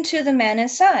 into the man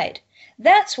inside.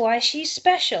 That's why she's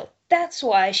special. That's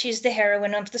why she's the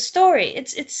heroine of the story.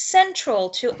 It's central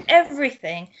to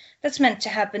everything that's meant to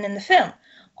happen in the film.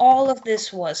 All of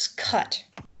this was cut.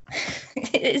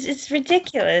 It's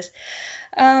ridiculous.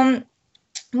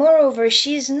 Moreover,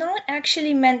 she's not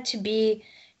actually meant to be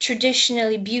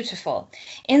traditionally beautiful.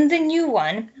 In the new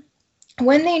one,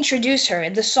 when they introduce her,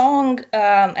 the song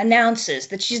announces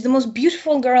that she's the most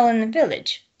beautiful girl in the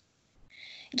village.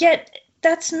 Yet,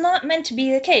 that's not meant to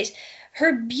be the case.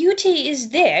 Her beauty is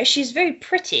there, she's very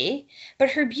pretty, but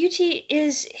her beauty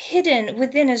is hidden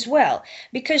within as well,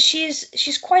 because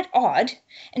she's quite odd,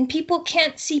 and people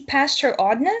can't see past her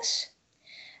oddness.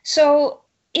 So,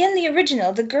 in the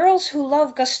original, the girls who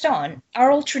love Gaston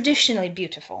are all traditionally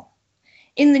beautiful.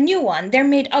 In the new one, they're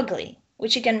made ugly,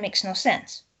 which again makes no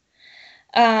sense.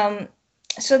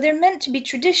 So they're meant to be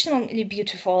traditionally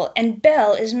beautiful, and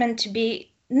Belle is meant to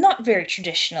be not very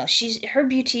traditional. Her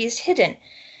beauty is hidden.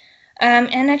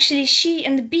 And actually, she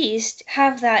and the Beast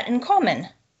have that in common.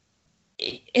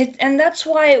 And that's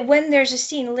why when there's a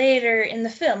scene later in the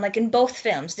film, like in both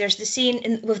films, there's the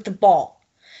scene with the ball,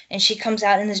 and she comes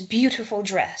out in this beautiful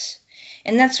dress.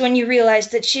 And that's when you realize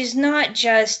that she's not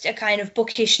just a kind of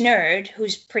bookish nerd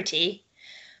who's pretty,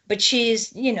 but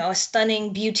she's, a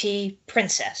stunning beauty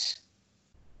princess.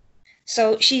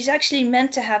 So she's actually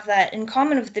meant to have that in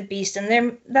common with the Beast,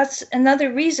 and that's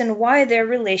another reason why their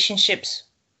relationship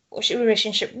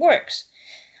works.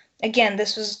 again,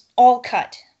 this was all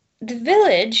cut. The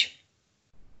village.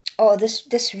 Oh,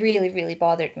 this really, really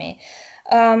bothered me.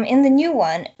 In the new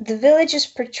one, the village is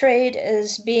portrayed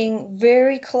as being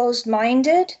very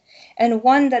closed-minded and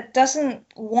one that doesn't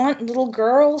want little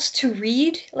girls to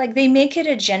read. Like, they make it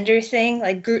a gender thing,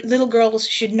 like little girls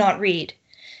should not read.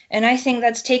 And I think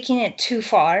that's taking it too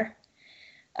far.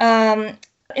 In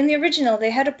the original,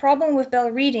 they had a problem with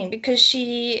Belle reading because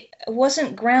she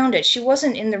wasn't grounded. She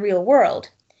wasn't in the real world.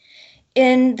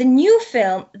 In the new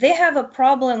film, they have a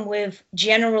problem with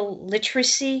general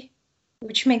literacy,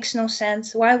 which makes no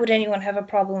sense. Why would anyone have a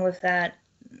problem with that?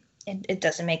 It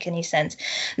doesn't make any sense.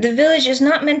 The village is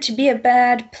not meant to be a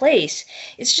bad place.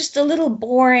 It's just a little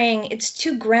boring. It's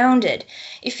too grounded.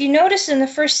 If you notice in the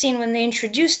first scene when they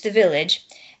introduced the village,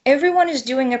 everyone is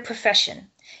doing a profession.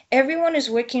 Everyone is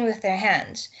working with their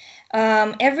hands.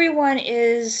 Everyone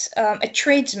is a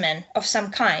tradesman of some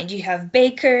kind. You have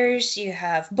bakers, you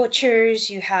have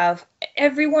butchers,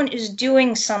 everyone is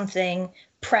doing something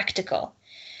practical.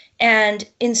 And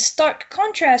in stark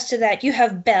contrast to that, you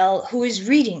have Belle, who is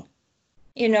reading.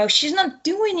 You know, she's not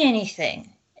doing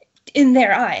anything in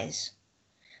their eyes.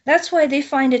 That's why they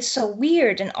find it so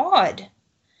weird and odd.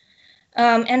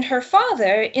 And her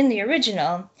father, in the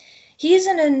original, he's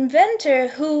an inventor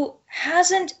who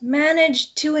hasn't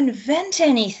managed to invent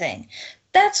anything.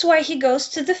 That's why he goes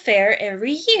to the fair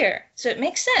every year. So it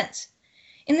makes sense.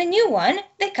 In the new one,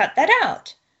 they cut that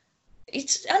out.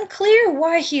 It's unclear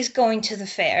why he's going to the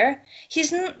fair.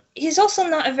 He's also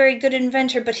not a very good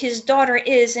inventor, but his daughter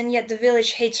is, and yet the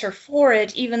village hates her for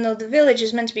it, even though the village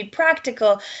is meant to be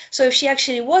practical. So if she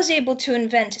actually was able to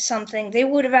invent something, they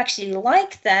would have actually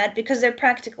liked that because they're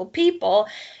practical people,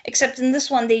 except in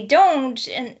this one they don't,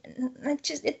 and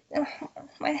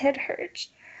my head hurts.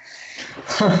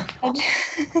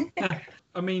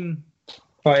 I mean...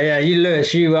 Right, yeah,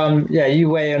 Lewis, you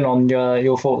weigh in on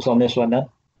your thoughts on this one then.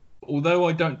 Although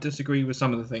I don't disagree with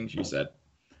some of the things you said,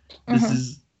 this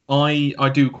is I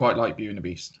do quite like Beauty and the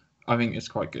Beast. I think it's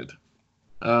quite good.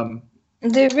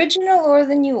 The original or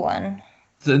the new one?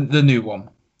 The new one.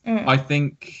 I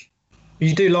think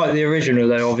you do like the original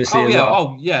though, obviously.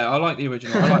 Oh yeah, I like the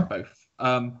original. I like both.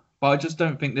 But I just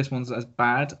don't think this one's as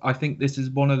bad. I think this is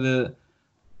one of the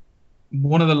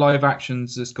live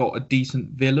actions that's got a decent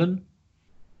villain,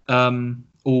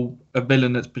 or a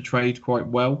villain that's portrayed quite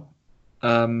well.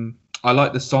 I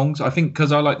like the songs. I think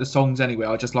because I like the songs anyway,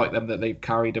 I just like them that they've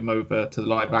carried them over to the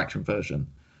live action version.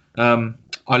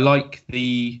 I like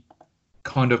the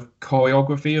kind of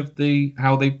choreography of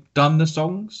how they've done the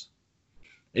songs.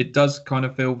 It does kind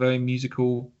of feel very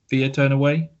musical theatre in a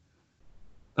way.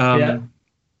 I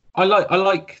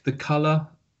like the colour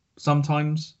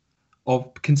sometimes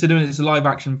of, considering it's a live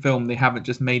action film, they haven't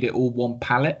just made it all one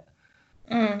palette.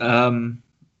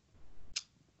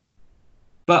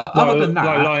 But other than that,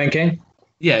 like Lion King.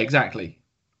 Yeah, exactly.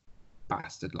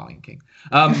 Bastard Lion King.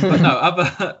 But no,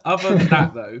 other than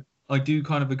that though, I do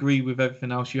kind of agree with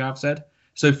everything else you have said.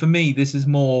 So for me, this is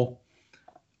more,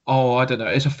 I don't know.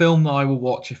 It's a film that I will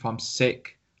watch if I'm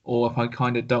sick or if I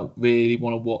kind of don't really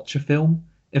want to watch a film,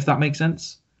 if that makes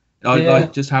sense. I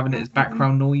like just having it as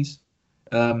background noise.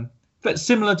 But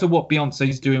similar to what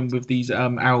Beyonce's doing with these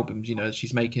albums, you know,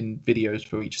 she's making videos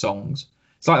for each songs.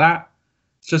 It's like that.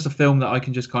 It's just a film that I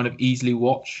can just kind of easily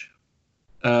watch.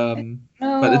 But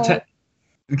did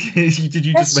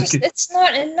you just make it? It's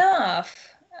not enough.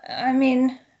 I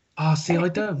mean. I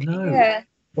don't know. Yeah.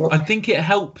 I think it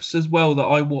helps as well that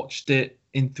I watched it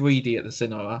in 3D at the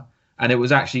cinema, and it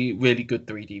was actually a really good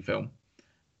 3D film.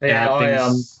 Yeah,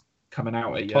 I coming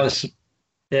out at you. I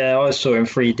saw it in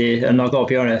 3D, and I've got to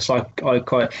be honest, I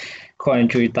quite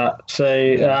enjoyed that.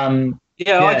 So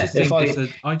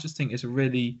I just think it's a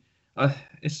really.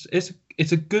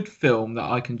 It's a good film that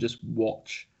I can just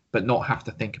watch but not have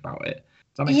to think about it.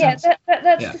 Does that make sense?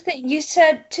 That's the thing. You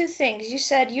said two things. You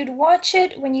said you'd watch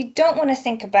it when you don't want to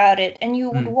think about it, and you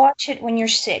would watch it when you're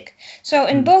sick. So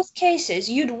in both cases,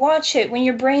 you'd watch it when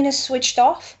your brain is switched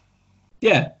off.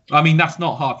 Yeah, I mean that's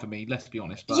not hard for me. Let's be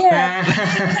honest. But...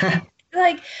 Yeah,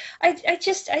 like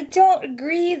I don't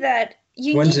agree that.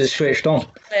 When's it switched on?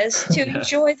 To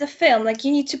enjoy the film. Like,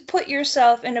 you need to put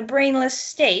yourself in a brainless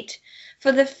state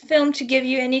for the film to give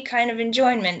you any kind of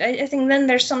enjoyment. I think then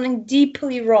there's something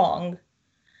deeply wrong.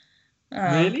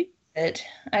 Really?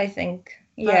 I think.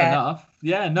 Fair enough.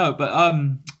 Yeah, no, but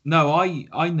no,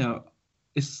 I know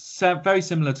it's very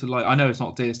similar to, like, I know it's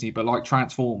not Disney, but like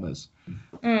Transformers,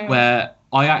 where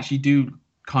I actually do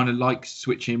kind of like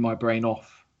switching my brain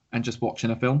off and just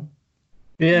watching a film.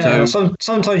 Yeah, so,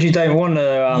 sometimes you don't want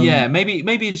to.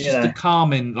 Maybe it's just the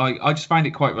calming. Like, I just find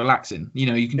it quite relaxing. You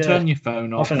know, you can turn your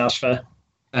phone off. I think that's fair.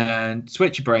 and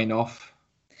switch your brain off.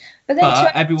 But then But to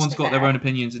add everyone's to got their that- own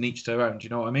opinions and each their own. Do you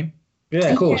know what I mean? Yeah,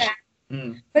 of course.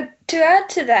 Yeah. But to add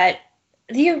to that,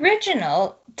 the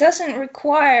original doesn't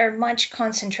require much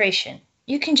concentration.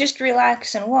 You can just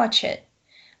relax and watch it.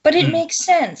 But it makes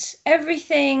sense.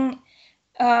 Everything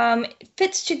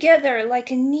fits together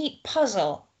like a neat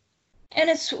puzzle. And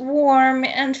it's warm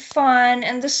and fun,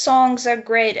 and the songs are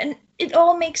great, and it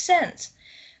all makes sense.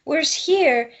 Whereas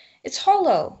here, it's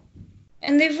hollow.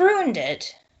 And they've ruined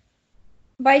it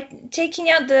by taking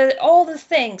out all the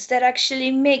things that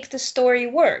actually make the story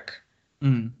work.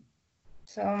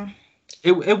 So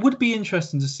it would be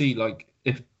interesting to see, like,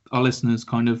 if our listeners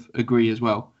kind of agree as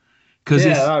well, because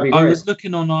that'd be I great. was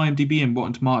looking on IMDb and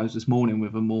Rotten Tomatoes this morning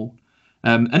with them all,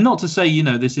 and not to say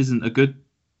this isn't a good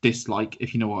dislike,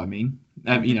 if you know what I mean.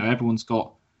 Everyone's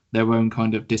got their own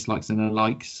kind of dislikes and their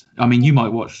likes. I mean, you might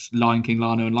watch Lion King,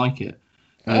 Lana, and like it.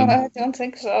 I don't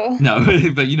think so. No,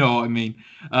 but you know what I mean.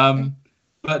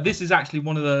 But this is actually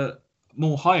one of the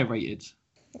more higher rated.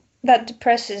 That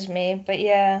depresses me, but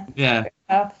yeah. Yeah.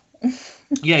 Fair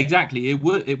Yeah, exactly. It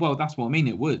would. Well, that's what I mean.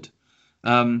 It would.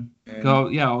 I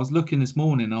was looking this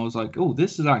morning. I was like, oh,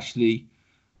 this is actually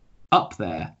up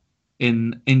there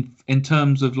in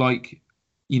terms of, like,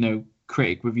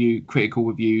 critical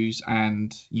reviews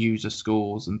and user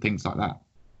scores and things like that.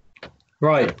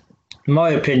 Right. My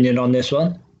opinion on this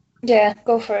one. Yeah,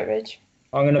 go for it, Rich.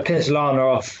 I'm going to piss Lana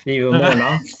off even more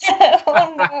now.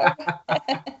 Oh,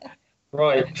 no.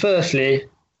 Right. Firstly,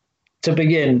 to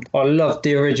begin, I love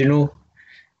the original.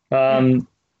 It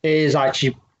is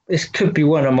actually, this could be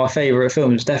one of my favourite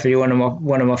films. Definitely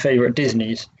one of my favourite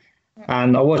Disneys,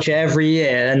 and I watch it every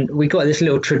year. And we got this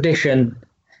little tradition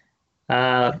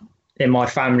in my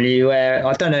family where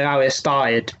I don't know how it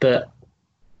started, but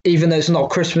even though it's not a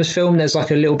Christmas film, there's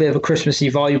like a little bit of a Christmassy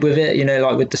vibe with it.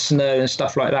 Like with the snow and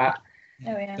stuff like that.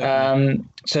 Oh, yeah.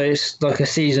 So it's like a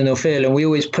seasonal feel, and we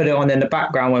always put it on in the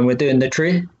background when we're doing the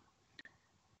tree.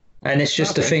 And it's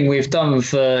just a thing we've done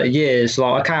for years.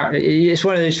 Like, it's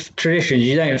one of those traditions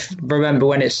you don't remember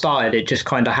when it started. It just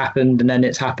kind of happened, and then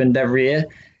it's happened every year.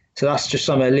 So that's just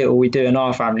something little we do in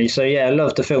our family. So yeah, I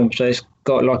love the film. So it's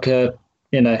got like a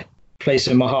place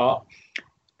in my heart.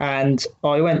 And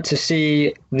I went to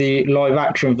see the live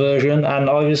action version, and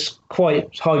I was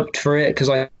quite hyped for it because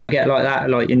I get like that,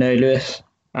 Lewis.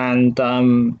 And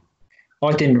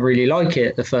I didn't really like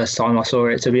it the first time I saw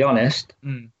it, to be honest,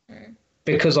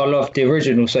 because I loved the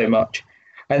original so much.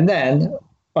 And then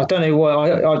I don't know why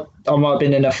I might have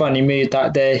been in a funny mood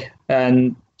that day,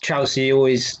 and Chelsea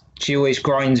always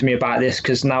grinds me about this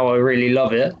because now I really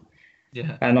love it.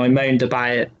 Yeah. And I moaned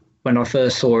about it when I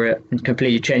first saw it and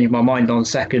completely changed my mind on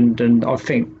second. And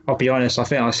I'll be honest, I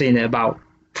think I've seen it about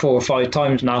 4 or 5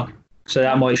 times now. So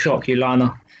that might shock you,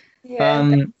 Lana.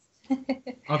 Yeah.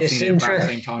 It's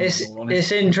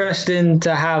interesting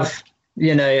to have,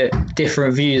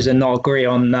 different views and not agree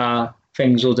on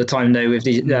things all the time, though, with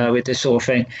with this sort of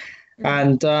thing.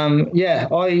 And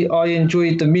I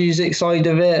enjoyed the music side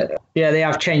of it. Yeah, they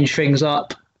have changed things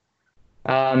up.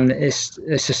 It's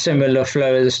a similar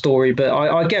flow of the story, but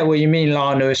I get what you mean,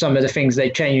 Lana, with some of the things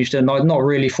they changed, and I'd not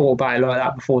really thought about it like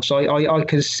that before. So I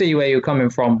can see where you're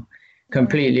coming from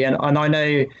completely, and I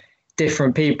know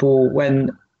different people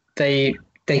when they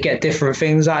get different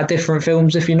things out of different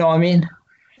films, if you know what I mean.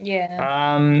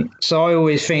 Yeah. So I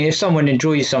always think if someone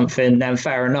enjoys something, then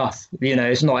fair enough.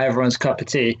 It's not everyone's cup of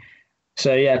tea.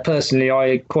 So yeah, personally,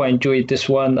 I quite enjoyed this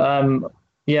one. I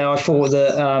thought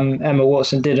that Emma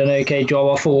Watson did an okay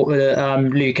job. I thought that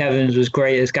Luke Evans was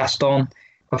great as Gaston.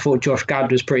 I thought Josh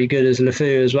Gad was pretty good as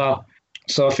LeFou as well.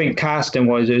 So I think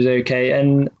casting-wise it was okay.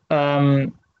 And I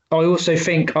also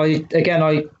think, I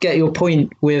get your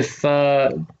point with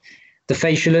the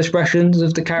facial expressions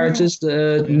of the characters that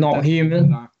are not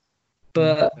human.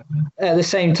 But at the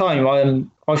same time,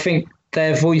 I think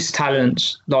their voice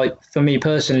talents, like for me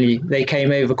personally, they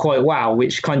came over quite well,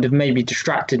 which kind of maybe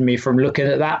distracted me from looking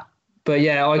at that. But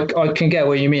yeah, I can get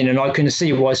what you mean, and I can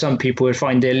see why some people would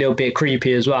find it a little bit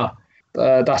creepy as well.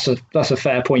 That's a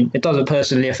fair point. It doesn't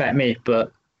personally affect me,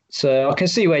 but so I can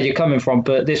see where you're coming from.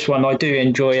 But this one I do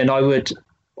enjoy, and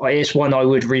it's one I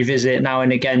would revisit now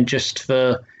and again just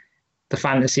for the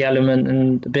fantasy element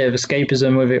and a bit of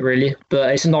escapism with it, really.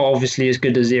 But it's not obviously as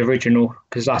good as the original,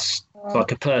 because that's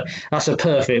that's a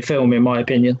perfect film in my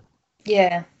opinion.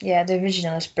 Yeah, the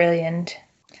original is brilliant.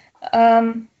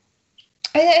 I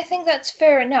think that's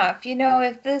fair enough.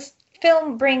 If this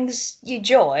film brings you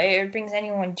joy or brings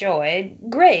anyone joy,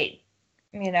 great.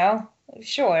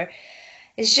 Sure.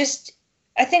 It's just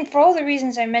I think for all the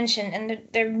reasons I mentioned, and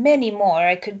there are many more,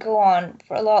 I could go on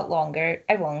for a lot longer.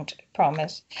 I won't,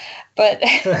 promise. But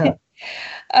to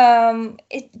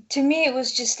me, it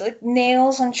was just like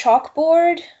nails on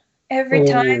chalkboard every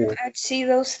time I'd see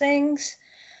those things.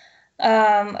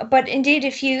 But indeed,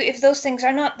 if those things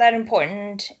are not that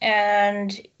important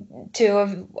and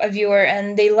to a viewer,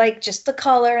 and they like just the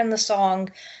color and the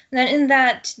song, then in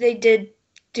that they did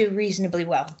do reasonably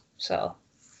well. So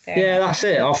yeah, that's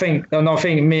it. I think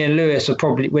me and Lewis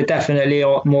we're definitely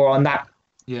more on that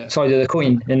side of the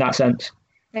coin in that sense.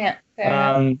 Yeah.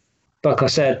 Like I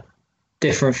said,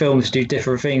 different films do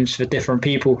different things for different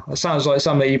people. It sounds like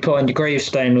something you put on your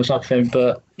gravestone or something,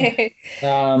 but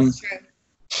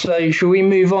so should we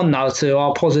move on now to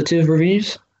our positive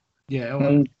reviews? Yeah.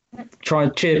 And try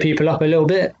and cheer people up a little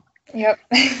bit. Yep.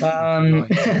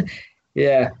 Right.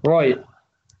 Yeah, right.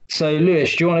 So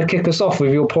Lewis, do you want to kick us off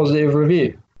with your positive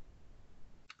review?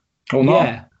 Or not?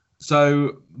 Yeah.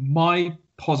 So my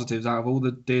positives out of all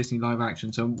the Disney live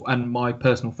actions, and my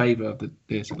personal favourite of the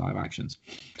Disney live actions,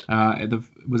 it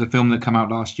was a film that came out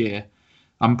last year.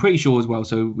 I'm pretty sure as well.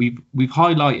 So we've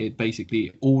highlighted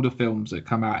basically all the films that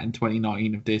come out in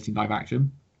 2019 of Disney live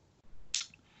action.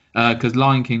 Because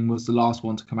Lion King was the last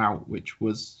one to come out, which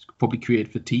was probably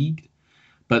created fatigued.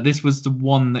 But this was the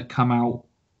one that came out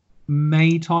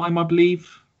May time, I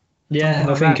believe. Yeah,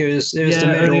 I think it was the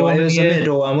middle one. It was the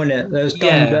middle one, wasn't it? There was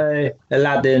Dumbo,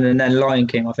 Aladdin, and then Lion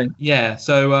King, I think. Yeah.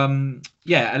 So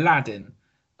Aladdin.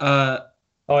 I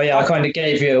kind of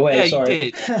gave you away. Yeah, sorry.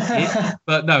 You did.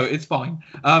 But no, it's fine.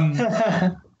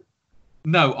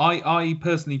 No, I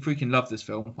personally freaking love this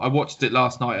film. I watched it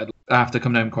last night after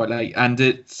coming home quite late, and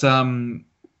it's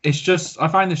just I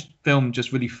find this film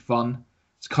just really fun.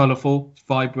 It's colourful, it's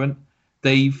vibrant.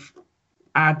 They've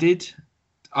added.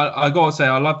 I gotta say,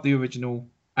 I love the original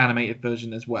animated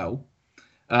version as well.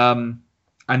 And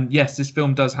yes, this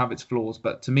film does have its flaws,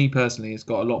 but to me personally, it's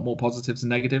got a lot more positives and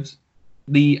negatives.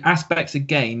 The aspects,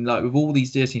 again, like with all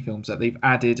these Disney films, that they've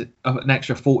added an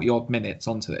extra 40 odd minutes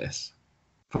onto this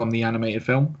from the animated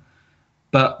film.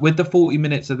 But with the 40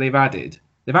 minutes that they've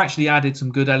actually added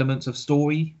some good elements of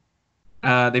story.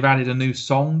 They've added a new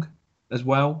song as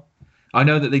well. I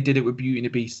know that they did it with Beauty and the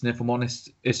Beast, and if I'm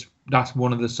honest, that's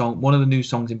one of the new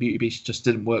songs in Beauty and the Beast just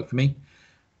didn't work for me.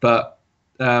 But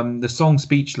the song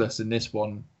Speechless in this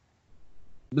one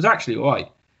was actually all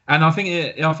right. And I think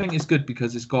it's good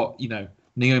because it's got,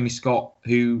 Naomi Scott,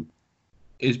 who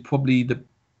is probably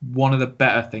one of the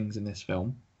better things in this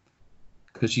film,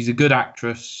 because she's a good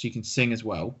actress. She can sing as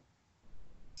well.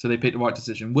 So they picked the right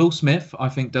decision. Will Smith, I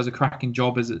think, does a cracking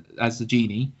job as the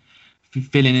genie,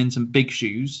 filling in some big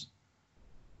shoes.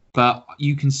 But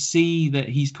you can see that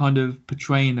he's kind of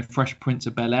portraying the Fresh Prince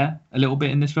of Bel-Air a little bit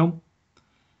in this film.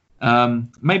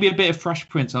 Maybe a bit of Fresh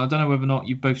Prince. I don't know whether or not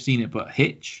you've both seen it, but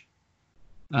Hitch.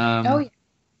 Yeah,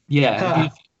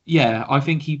 I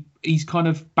think he's kind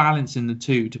of balancing the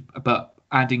two, but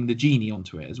adding the genie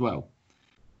onto it as well.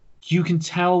 You can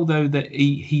tell though that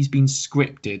he's been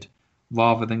scripted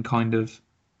rather than kind of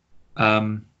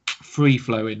free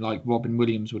flowing like Robin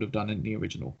Williams would have done in the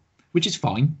original, which is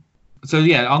fine. So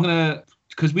yeah,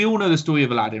 because we all know the story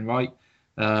of Aladdin, right?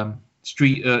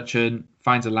 Street urchin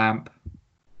finds a lamp,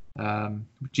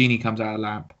 genie comes out of the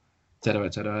lamp, etc.,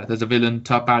 etc. There's a villain,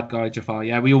 tough bad guy, Jafar.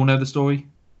 Yeah, we all know the story.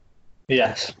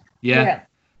 Yes. Yeah.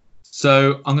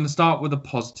 So I'm going to start with the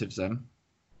positives then.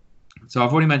 So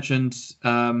I've already mentioned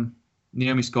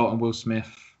Naomi Scott and Will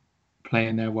Smith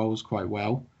playing their roles quite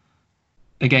well.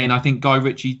 Again, I think Guy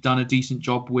Ritchie's done a decent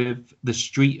job with the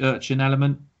street urchin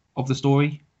element of the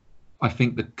story. I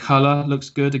think the colour looks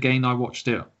good. Again, I watched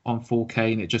it on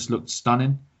 4K and it just looked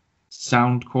stunning.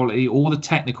 Sound quality, all the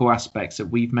technical aspects that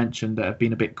we've mentioned that have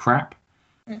been a bit crap,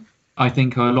 I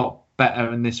think are a lot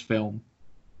better in this film.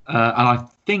 And I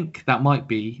think that might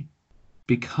be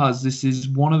because this is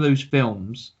one of those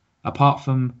films, apart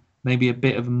from maybe a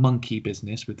bit of monkey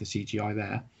business with the CGI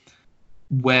there,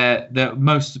 where the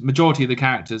majority of the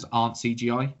characters aren't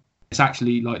CGI. It's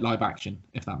actually like live action,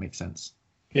 if that makes sense.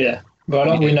 Yeah,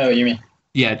 well, we know what you mean.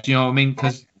 Yeah, do you know what I mean?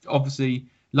 Because obviously,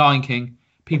 Lion King,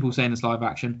 people saying it's live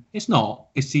action. It's not.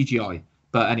 It's CGI.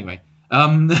 But anyway,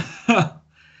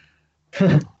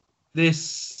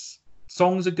 this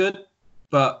songs are good,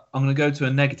 but I'm going to go to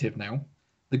a negative now.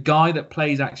 The guy that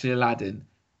plays actually Aladdin,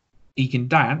 he can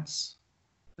dance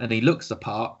and he looks the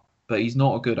part, but he's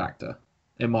not a good actor,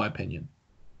 in my opinion.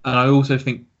 And I also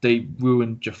think they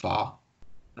ruined Jafar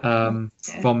from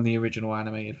the original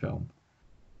animated film.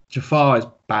 Jafar is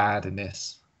bad in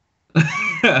this.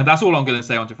 That's all I'm going to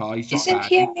say on Jafar. He's just Isn't bad.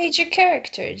 he a major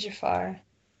character, Jafar?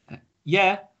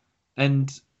 Yeah,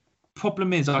 and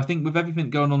problem is, I think with everything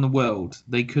going on in the world,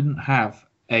 they couldn't have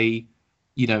a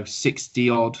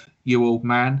 60-odd-year-old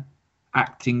man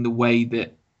acting the way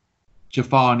that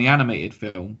Jafar in the animated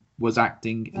film was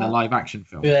acting in a live action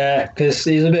film. Yeah, because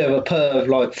he's a bit of a perv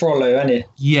like Frollo, isn't he?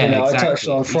 Yeah, exactly. I touched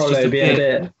on Frollo being a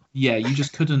bit. Yeah, you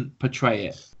just couldn't portray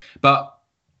it. But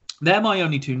they're my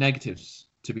only two negatives,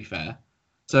 to be fair.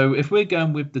 So if we're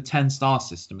going with the 10-star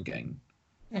system again,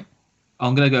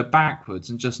 I'm going to go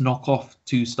backwards and just knock off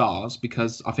 2 stars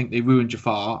because I think they ruined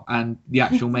Jafar, and the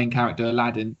actual main character,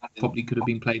 Aladdin, probably could have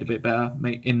been played a bit better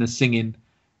in the singing,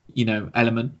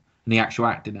 element and the actual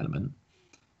acting element.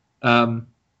 But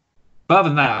other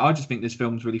than that, I just think this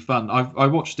film's really fun. I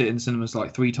watched it in cinemas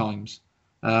like 3 times.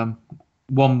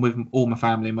 One with all my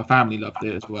family, and my family loved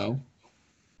it as well.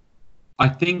 I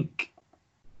think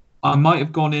I might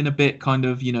have gone in a bit kind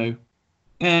of,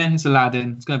 it's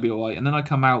Aladdin, it's going to be all right. And then I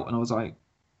come out and I was like,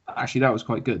 actually, that was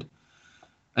quite good.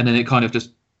 And then it kind of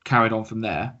just carried on from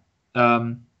there.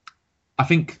 I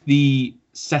think the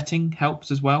setting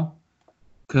helps as well.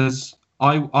 Because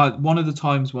I one of the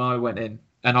times when I went in,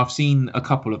 and I've seen a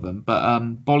couple of them, but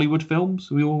Bollywood films,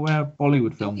 we all wear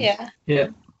Bollywood films. Yeah.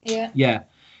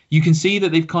 You can see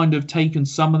that they've kind of taken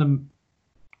some of them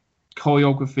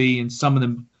choreography and some of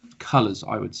them colours,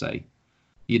 I would say,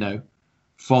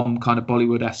 from kind of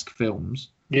Bollywood-esque films.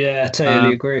 Yeah,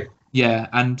 totally agree. Yeah,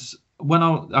 and when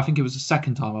I think it was the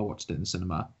second time I watched it in the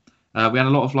cinema, we had a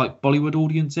lot of like Bollywood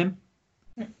audience in,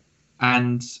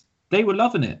 and they were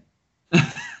loving it.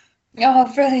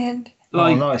 Oh, brilliant!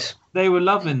 Nice. They were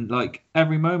loving like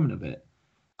every moment of it,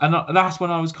 and that's when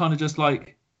I was kind of just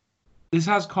like, this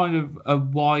has kind of a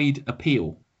wide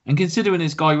appeal. And considering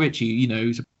it's Guy Ritchie,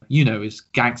 his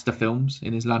gangster films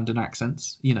in his London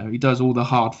accents, he does all the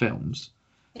hard films.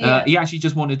 Yeah. He actually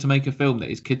just wanted to make a film that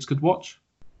his kids could watch,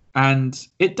 and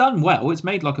it done well. It's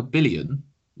made like $1 billion.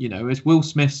 It's Will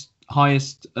Smith's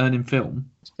highest earning film.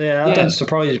 Yeah, that doesn't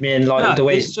surprise me in the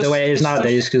way it is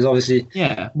nowadays, because obviously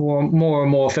more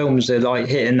and more films are like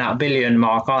hitting that $1 billion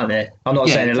mark, aren't they? I'm not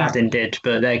saying Aladdin did,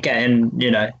 but they're getting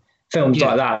films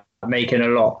like that making a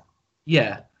lot.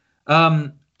 Yeah.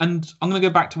 And I'm going to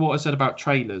go back to what I said about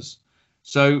trailers.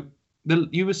 So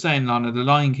you were saying, Lana, the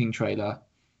Lion King trailer,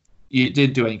 it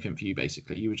didn't do anything for you,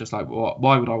 basically. You were just like,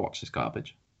 why would I watch this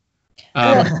garbage?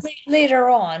 Later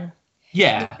on.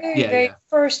 Yeah. The very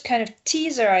first kind of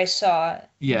teaser I saw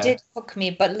did hook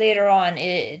me, but later on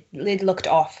it looked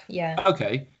off. Yeah.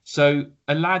 Okay. So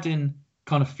Aladdin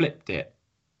kind of flipped it.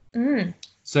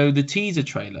 So the teaser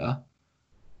trailer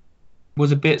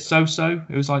was a bit so-so.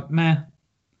 It was like, meh.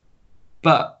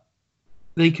 But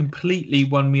they completely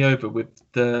won me over with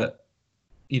the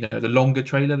longer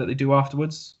trailer that they do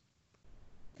afterwards.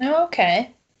 Oh,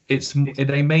 okay.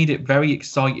 They made it very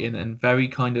exciting and very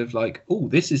kind of like, oh,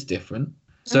 this is different.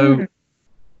 So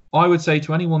I would say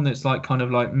to anyone that's like kind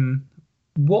of like,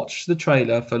 watch the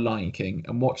trailer for Lion King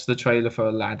and watch the trailer for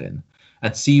Aladdin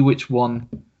and see which one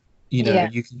you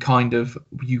kind of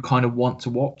want to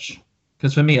watch.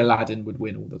 Because for me, Aladdin would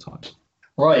win all the time.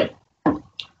 Right.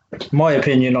 My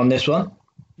opinion on this one.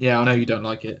 Yeah, I know you don't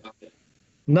like it.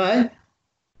 No,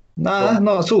 not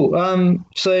at all.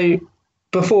 So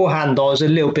beforehand, I was a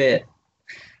little bit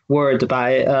worried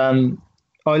about it.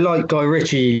 I like Guy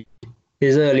Ritchie,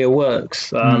 his earlier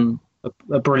works, are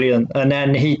brilliant. And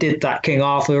then he did that King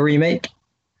Arthur remake.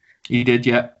 He did,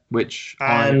 yeah. Which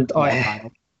I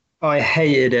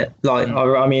hated it. Like,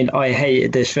 I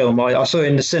hated this film. I saw it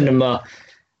in the cinema,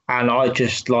 and I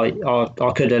just I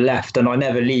could have left, and I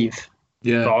never leave.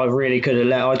 Yeah. But I really could have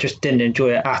left. I just didn't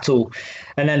enjoy it at all.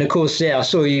 And then, of course, I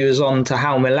saw you was on to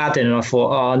Helm Aladdin, and I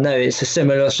thought, oh no, it's a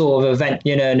similar sort of event,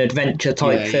 an adventure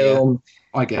type film.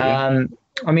 Yeah. I get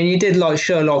it. You did like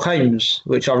Sherlock Holmes,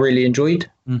 which I really enjoyed.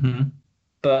 Mm-hmm.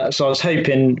 But so I was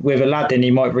hoping with Aladdin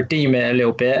he might redeem it a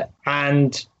little bit,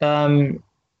 and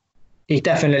he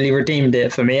definitely redeemed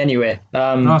it for me anyway.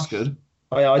 That's good.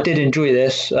 I did enjoy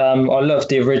this. I love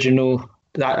the original.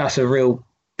 That's a real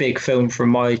big film from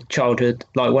my childhood,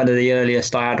 like one of the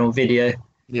earliest I had on video.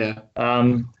 Yeah.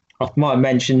 I might have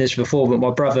mentioned this before, but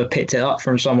my brother picked it up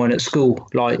from someone at school,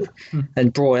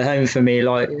 and brought it home for me.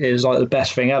 Like, it was like the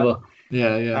best thing ever.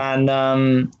 Yeah, yeah.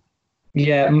 And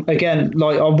again,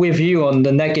 like, I'm with you on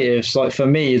the negatives. Like, for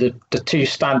me, the two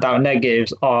standout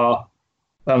negatives are,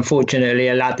 unfortunately,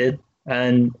 Aladdin,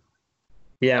 and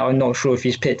I'm not sure if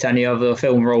he's picked any other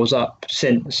film roles up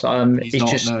since.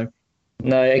 He's not,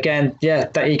 no. Again,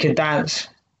 that he could dance,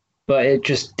 but it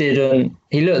just didn't.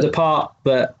 He looked the part,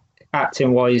 but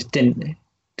acting wise, didn't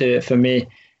do it for me.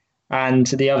 And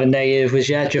the other negative was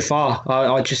Jafar.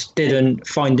 I just didn't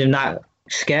find him that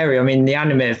scary. The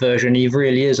animated version, he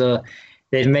really is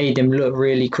they've made him look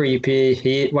really creepy.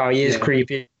 He is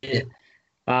creepy.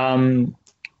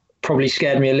 Probably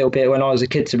scared me a little bit when I was a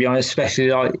kid, to be honest, especially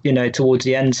like, towards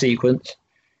the end sequence.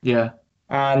 Yeah.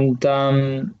 And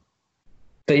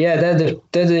but yeah, they're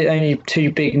the only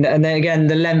two big. And then again,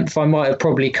 the length, I might have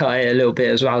probably cut it a little bit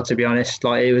as well, to be honest.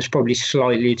 Like, it was probably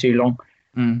slightly too long.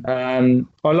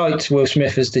 I liked Will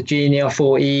Smith as the genie. I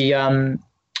thought he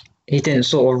didn't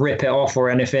sort of rip it off or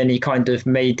anything. He kind of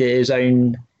made it his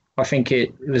own. I think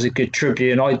it was a good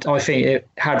tribute, and I think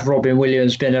had Robin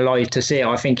Williams been alive to see it,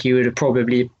 I think he would have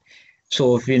probably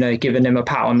sort of given him a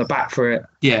pat on the back for it.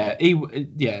 Yeah,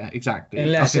 exactly.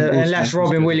 Unless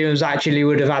Robin Williams actually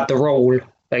would have had the role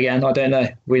again, I don't know.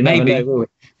 We never know, will we?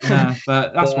 Nah,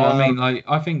 but that's what I mean. Like,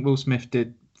 I think Will Smith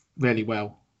did really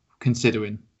well,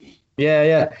 considering.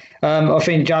 Yeah. I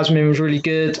think Jasmine was really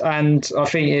good, and I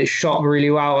think it shot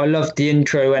really well. I loved the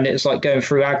intro when it's like going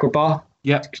through Agrabah.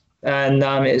 Yep. And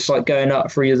it's like going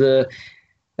up through the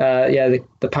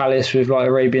palace with like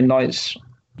Arabian Nights.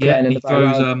 Yeah, he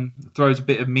throws a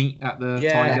bit of meat at the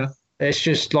tiger. It's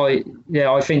just like,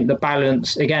 I think the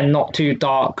balance, again, not too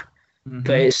dark,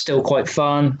 but it's still quite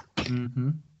fun.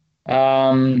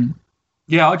 I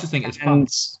just think it's fun.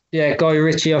 Yeah, Guy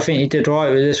Ritchie, I think he did right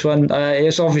with this one.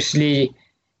 It's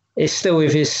still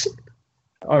with his.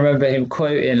 I remember him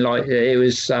quoting like it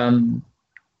was.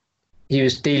 He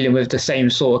was dealing with the same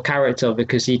sort of character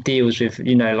because he deals with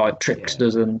like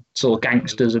tricksters and sort of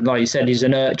gangsters, and like you said, he's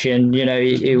an urchin.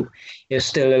 He'll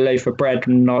steal a loaf of bread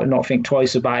and not think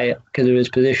twice about it because of his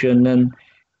position. And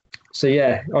so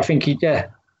I think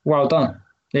well done.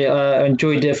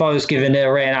 Enjoyed it. If I was giving it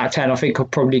a rating out of 10, I think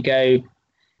I'd probably go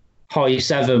high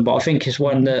 7, but I think it's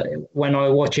one that when I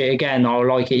watch it again, I'll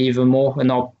like it even more,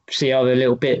 and I'll see other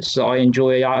little bits that I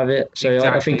enjoy out of it. So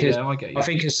exactly, I think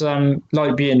it's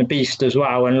like Beauty and the Beast as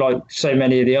well, and like so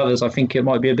many of the others, I think it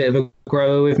might be a bit of a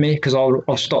grower with me because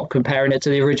I'll stop comparing it to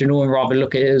the original and rather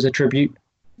look at it as a tribute.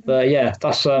 But yeah,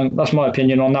 that's my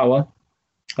opinion on that one.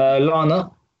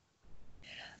 Lana?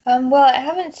 Well, I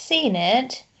haven't seen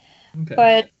it,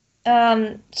 but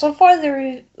so far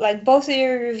both of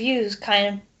your reviews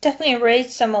kind of definitely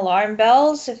raised some alarm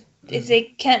bells. If they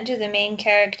can't do the main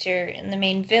character and the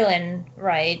main villain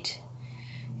right,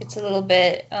 it's a little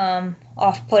bit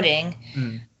off-putting.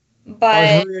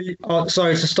 But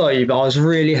sorry to stop you, but I was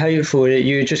really hopeful that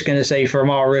you were just going to say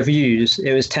from our reviews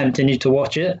it was tempting you to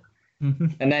watch it,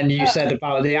 and then you said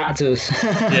about the actors.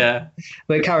 Yeah,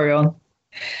 but carry on.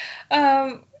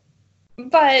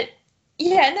 But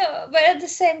at the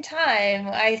same time,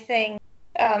 I think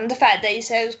the fact that you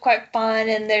said it was quite fun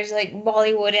and there's like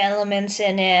Bollywood elements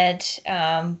in it,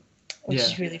 which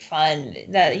is really fun.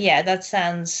 That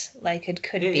sounds like it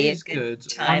could be a good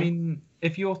time. I mean,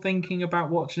 if you're thinking about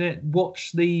watching it,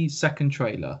 watch the second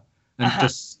trailer and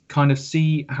just kind of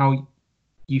see how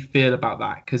you feel about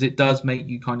that, because it does make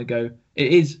you kind of go.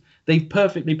 They've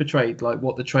perfectly portrayed like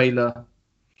what the trailer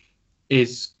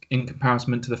is in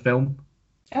comparison to the film.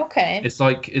 Okay. It's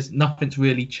like nothing's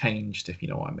really changed, if you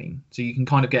know what I mean. So you can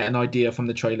kind of get an idea from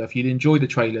the trailer. If you enjoy the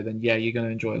trailer, then you're going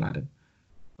to enjoy Aladdin.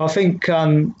 I think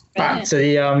back to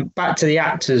the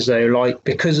actors though, like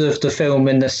because of the film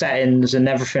and the settings and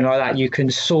everything like that, you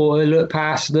can sort of look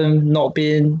past them not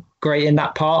being great in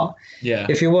that part. Yeah.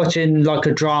 If you're watching like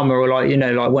a drama or like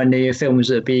like one of your films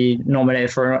that be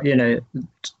nominated for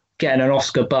getting an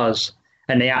Oscar buzz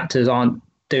and the actors aren't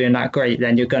doing that great,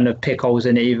 then you're going to pick holes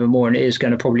in it even more, and it is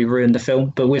going to probably ruin the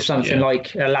film. But with something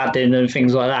like Aladdin and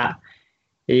things like that,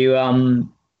 you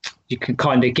can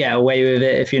kind of get away with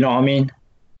it, if you know what I mean.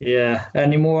 Yeah.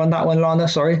 Any more on that one, Lana?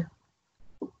 Sorry.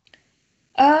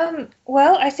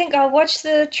 Well, I think I'll watch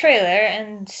the trailer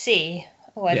and see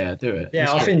what. Yeah, do it.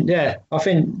 Yeah, I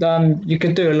think you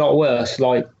could do a lot worse.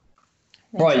 Like,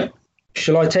 right?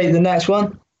 Shall I take the next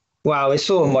one? Wow, it's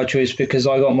sort of my choice because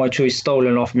I got my choice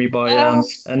stolen off me by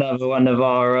another one of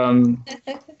our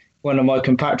one of my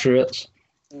compatriots.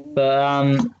 But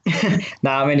I'm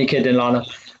only kidding, Lana.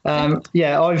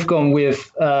 I've gone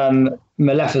with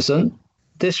Maleficent.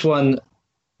 This one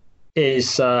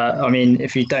is,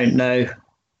 if you don't know,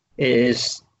 it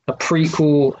is a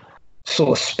prequel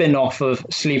sort of spin-off of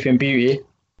Sleeping Beauty.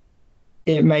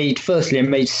 It made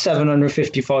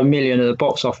 755 million at the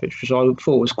box office, which I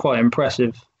thought was quite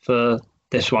impressive for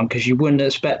this one, because you wouldn't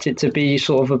expect it to be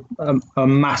sort of a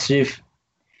massive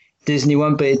Disney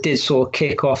one, but it did sort of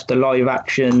kick off the live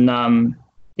action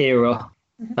era.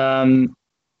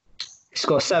 It's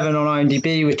got 7 on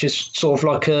IMDb, which is sort of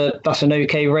like that's an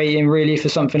okay rating really for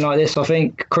something like this. I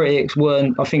think critics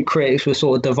were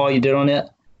sort of divided on it.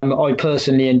 I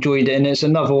personally enjoyed it, and it's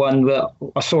another one that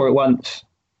I saw it once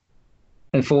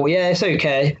and thought, yeah, it's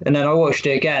okay. And then I watched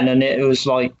it again, and it was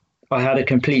like I had a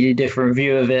completely different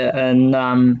view of it.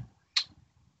 And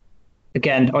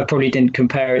again, I probably didn't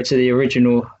compare it to the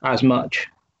original as much.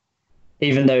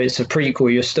 Even though it's a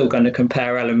prequel, you're still going to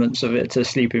compare elements of it to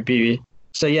Sleeping Beauty.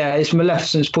 So yeah, it's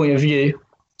Maleficent's point of view,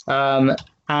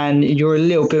 and you're a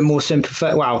little bit more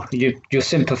sympathetic. Well, you're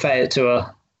sympathetic to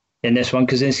her in this one,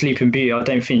 because in Sleeping Beauty, I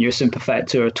don't think you're sympathetic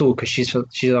to her at all, because she's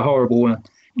a horrible woman.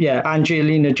 Yeah,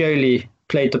 Angelina Jolie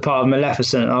played the part of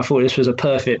Maleficent, and I thought this was a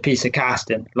perfect piece of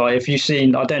casting. Like, if you've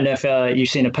seen, I don't know if you've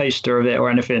seen a poster of it or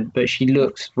anything, but she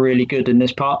looks really good in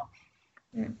this part.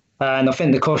 And I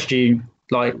think the costume,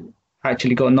 like,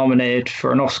 actually got nominated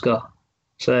for an Oscar.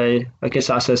 So I guess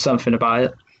that says something about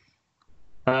it.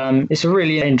 It's a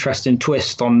really interesting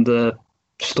twist on the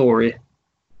story.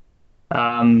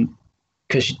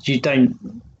 Because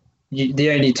the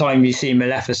only time you see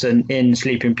Maleficent in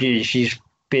Sleeping Beauty, she's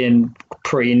being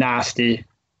pretty nasty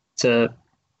to,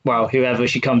 well, whoever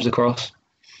she comes across.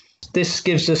 This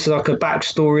gives us like a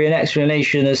backstory and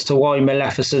explanation as to why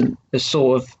Maleficent has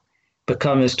sort of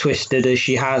become as twisted as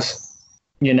she has.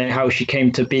 You know, how she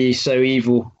came to be so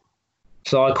evil.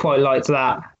 So I quite liked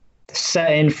that. The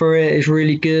setting for it is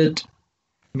really good.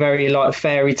 Very like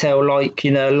fairy tale like, you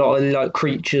know, a lot of like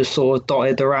creatures sort of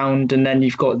dotted around, and then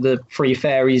you've got the three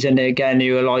fairies in it again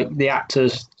who are like the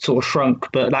actors sort of shrunk,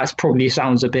 but that's probably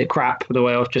sounds a bit crap the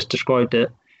way I've just described it.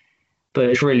 But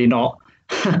it's really not.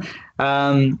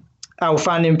 Elle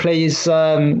Fanning plays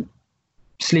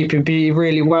Sleeping Beauty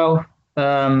really well.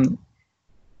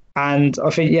 And I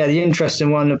think, yeah, the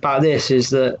interesting one about this is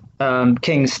that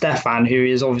King Stefan, who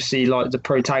is obviously like the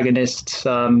protagonist's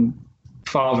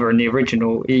father in the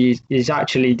original, he's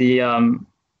actually the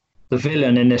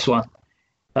villain in this one.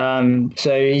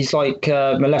 So he's like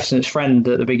Maleficent's friend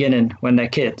at the beginning when they're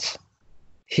kids.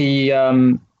 He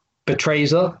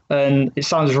betrays her, and it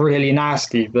sounds really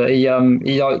nasty, but he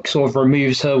like sort of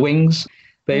removes her wings.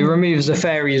 But he removes the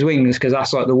fairy's wings because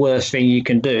that's like the worst thing you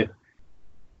can do.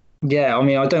 Yeah, I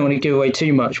mean, I don't want to give away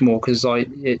too much more because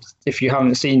if you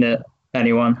haven't seen it,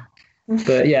 anyone.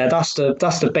 But yeah, that's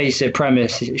the basic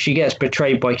premise. She gets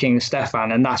betrayed by King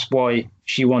Stefan, and that's why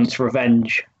she wants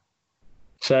revenge.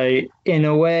 So in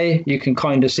a way, you can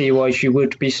kind of see why she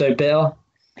would be so bitter.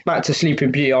 Back to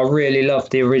Sleeping Beauty, I really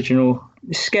loved the original.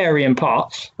 It's scary in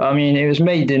parts. I mean, it was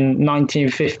made in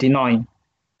 1959,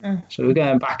 so we're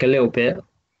going back a little bit.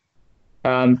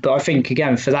 But I think,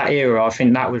 again, for that era, I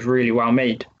think that was really well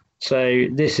made. So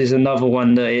this is another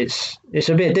one that it's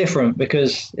a bit different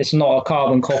because it's not a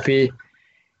carbon copy.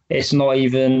 It's not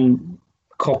even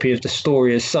a copy of the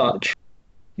story as such.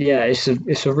 Yeah,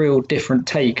 it's a real different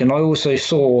take. And I also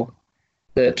saw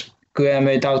that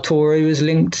Guillermo del Toro was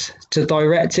linked to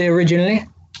direct it originally.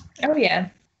 Oh, yeah.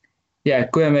 Yeah,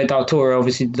 Guillermo del Toro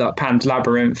obviously did like Pan's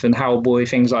Labyrinth and Hellboy,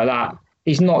 things like that.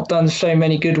 He's not done so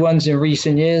many good ones in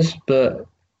recent years, but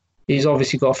he's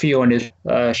obviously got a few on his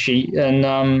sheet,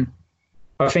 and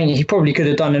I think he probably could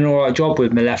have done an all right job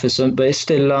with Maleficent, but it's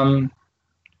still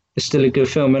a good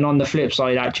film. And on the flip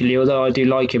side, actually, although I do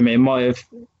like him, it might have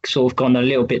sort of gone a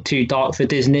little bit too dark for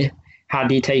Disney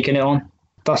had he taken it on.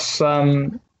 That's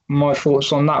my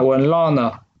thoughts on that one.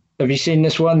 Lana, have you seen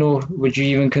this one, or would you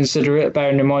even consider it,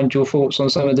 bearing in mind your thoughts on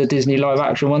some of the Disney live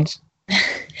action ones?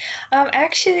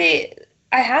 Actually,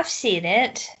 I have seen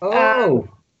it. Oh.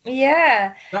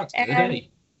 Yeah. That's good, eh?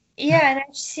 Yeah, and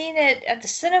I've seen it at the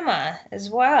cinema as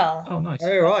well. Oh, nice.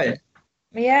 Oh, right.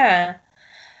 Yeah.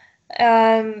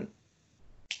 And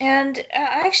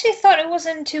I actually thought it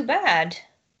wasn't too bad.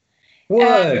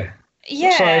 Whoa.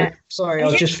 Yeah. Sorry,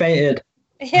 I just fainted.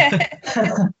 Yeah.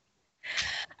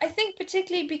 I think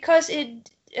particularly because it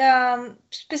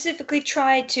specifically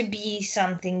tried to be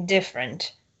something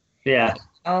different. Yeah.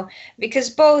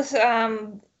 Because both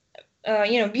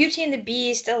Beauty and the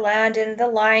Beast, Aladdin, The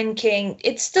Lion King,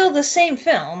 it's still the same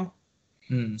film,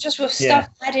 just with stuff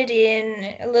added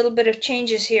in, a little bit of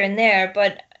changes here and there,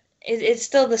 but it's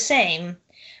still the same.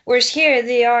 Whereas here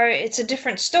it's a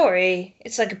different story.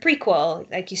 It's like a prequel,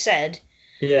 like you said.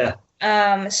 Yeah.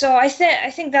 So I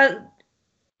think that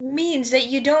means that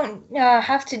you don't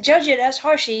have to judge it as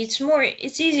harshly.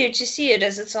 It's easier to see it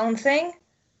as its own thing.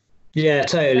 Yeah,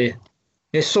 totally.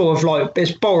 It's sort of like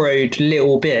it's borrowed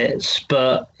little bits,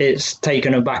 but it's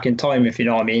taken them back in time, if you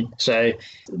know what I mean. So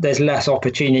there's less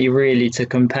opportunity really to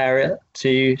compare it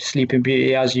to Sleeping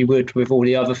Beauty as you would with all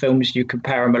the other films. You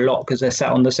compare them a lot because they're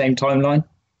set on the same timeline.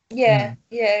 Yeah,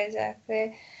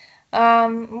 exactly.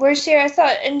 Whereas here, I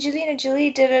thought Angelina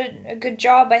Jolie did a good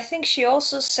job. I think she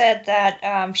also said that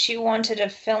she wanted a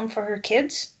film for her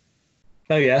kids.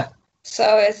 Oh, yeah.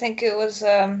 So I think it was,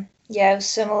 Yeah, it was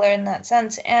similar in that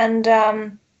sense. And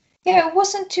yeah, it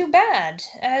wasn't too bad.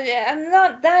 I'm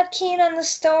not that keen on the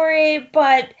story,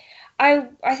 but I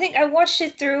think I watched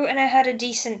it through and I had a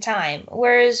decent time.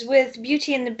 Whereas with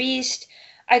Beauty and the Beast,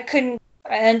 I couldn't.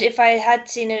 And if I had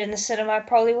seen it in the cinema, I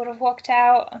probably would have walked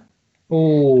out.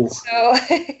 Oh, So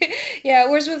yeah,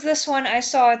 whereas with this one, I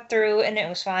saw it through and it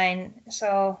was fine.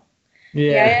 So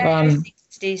yeah. yeah, I think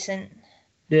it's decent.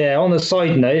 Yeah. On a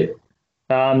side note,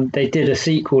 they did a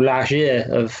sequel last year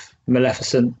of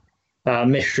Maleficent,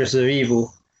 Mistress of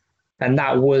Evil, and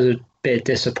that was a bit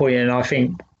disappointing. I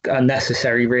think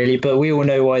unnecessary, really. But we all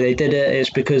know why they did it. It's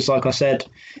because, like I said,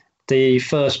 the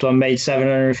first one made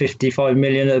 755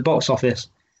 million at the box office.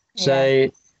 So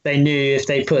they knew if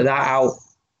they put that out,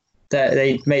 that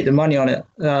they'd make the money on it.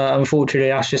 Unfortunately,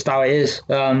 that's just how it is.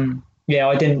 Yeah,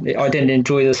 I didn't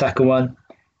enjoy the second one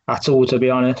at all, to be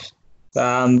honest.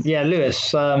 Yeah,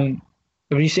 Lewis,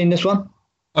 have you seen this one?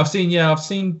 I've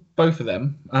seen both of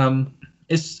them.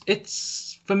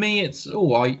 It's for me, it's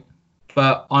all right,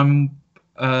 but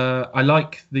I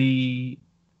like the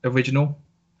original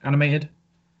animated.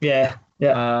 Yeah,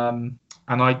 yeah,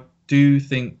 And I do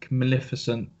think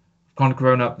Maleficent, I've kind of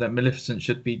grown up that Maleficent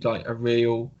should be like a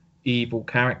real evil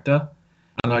character,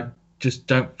 and I just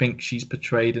don't think she's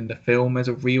portrayed in the film as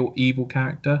a real evil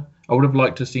character. I would have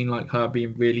liked to have seen like her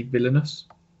being really villainous.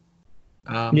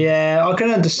 yeah. I can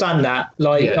understand that.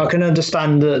 Like, Yeah. I can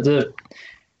understand the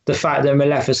fact that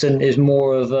Maleficent is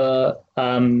more of a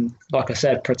like I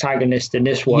said, protagonist in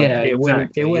this one. Yeah, It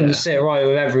wouldn't yeah. sit right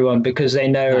with everyone because they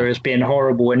know her as being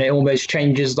horrible, and it almost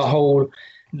changes the whole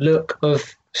look of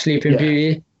Sleeping Yeah.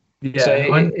 Beauty. Yeah,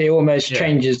 So it almost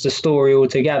changes the story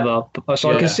altogether.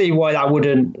 So I can see why that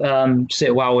wouldn't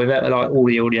sit well with it, like all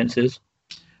the audiences.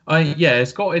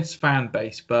 It's got its fan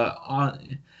base, but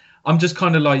I'm just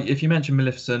kind of like, if you mention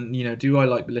Maleficent, do I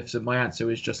like Maleficent? My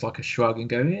answer is just like a shrug and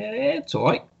go, yeah, it's all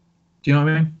right. Do you know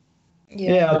what I mean?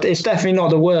 Yeah, it's definitely not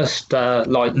the worst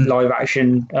live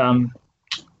action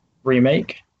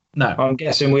remake. No. I'm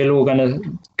guessing we're all going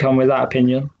to come with that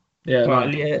opinion. Yeah. Well,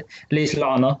 at least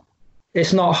Lana.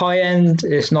 It's not high end.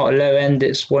 It's not low end.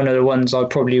 It's one of the ones I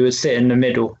probably would sit in the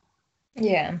middle.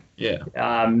 Yeah. Yeah.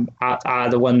 Out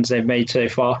of the ones they've made so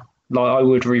far, like I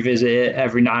would revisit it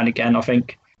every now and again. I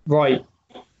think. Right.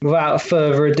 Without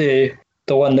further ado,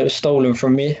 the one that was stolen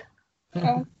from me.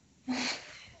 Oh.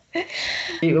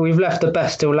 We've left the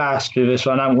best till last with this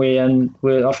one, haven't we? And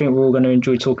I think we're all going to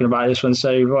enjoy talking about this one.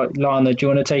 So, right, Lana, do you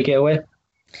want to take it away?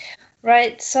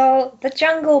 Right, so The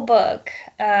Jungle Book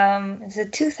is a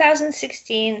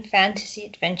 2016 fantasy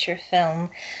adventure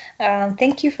film.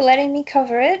 Thank you for letting me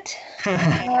cover it.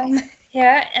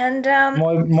 Yeah, and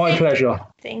my pleasure.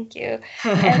 Thank you.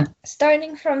 And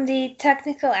starting from the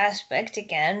technical aspect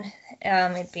again,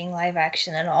 it being live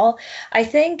action and all, I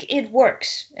think it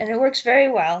works, and it works very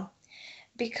well,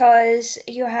 because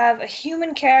you have a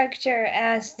human character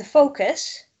as the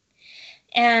focus,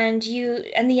 and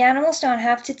the animals don't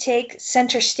have to take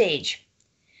center stage.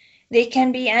 They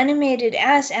can be animated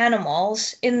as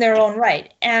animals in their own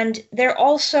right, and they're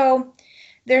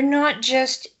not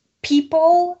just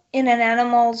people in an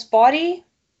animal's body.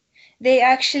 They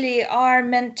actually are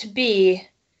meant to be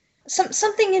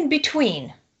something in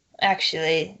between.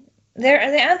 Actually, they're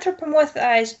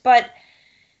anthropomorphized, but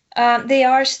they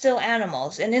are still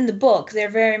animals, and in the book they're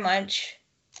very much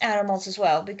animals as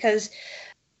well, because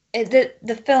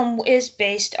the film is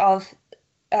based off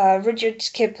Rudyard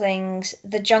Kipling's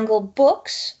The Jungle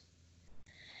Books,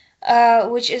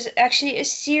 which is actually a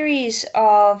series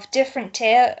of different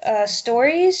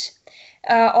stories,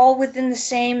 all within the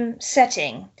same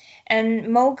setting. And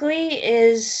Mowgli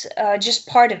is just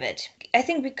part of it. I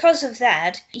think because of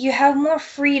that, you have more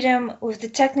freedom with the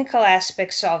technical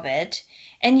aspects of it,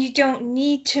 and you don't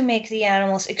need to make the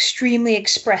animals extremely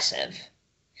expressive.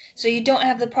 So you don't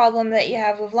have the problem that you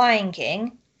have with Lion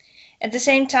King. At the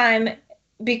same time,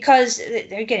 because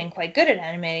they're getting quite good at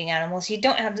animating animals, you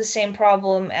don't have the same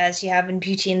problem as you have in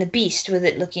Beauty and the Beast with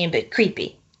it looking a bit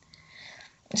creepy.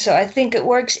 So I think it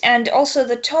works. And also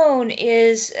the tone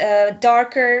is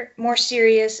darker, more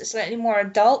serious, slightly more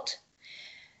adult,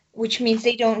 which means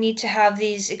they don't need to have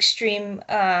these extreme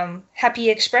happy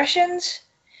expressions,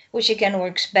 which again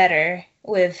works better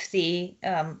with the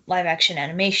live action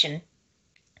animation.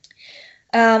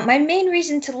 My main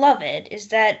reason to love it is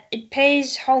that it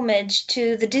pays homage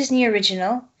to the Disney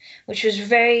original, which was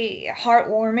very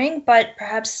heartwarming, but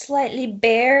perhaps slightly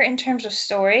bare in terms of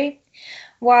story,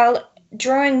 while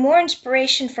drawing more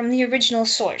inspiration from the original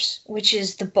source, which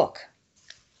is the book.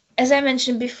 As I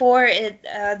mentioned before,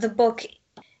 the book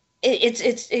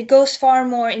it goes far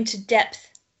more into depth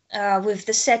with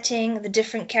the setting, the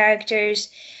different characters.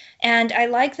 And I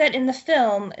like that in the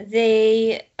film,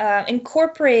 they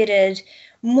incorporated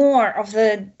more of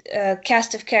the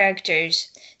cast of characters.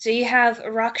 So you have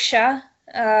Raksha,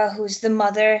 who's the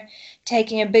mother,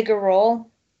 taking a bigger role.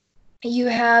 You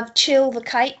have Chill the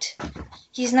kite.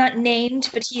 He's not named,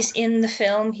 but he's in the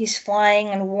film. He's flying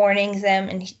and warning them,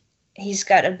 and he's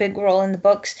got a big role in the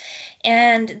books.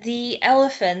 And the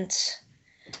elephant,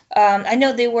 I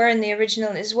know they were in the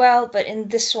original as well, but in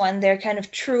this one, they're kind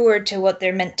of truer to what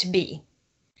they're meant to be.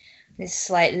 These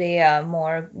slightly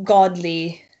more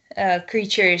godly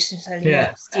creatures, slightly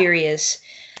more mysterious.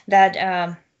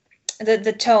 That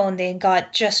the tone they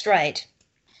got just right.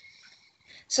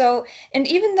 So, and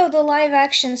even though the live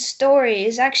action story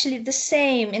is actually the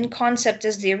same in concept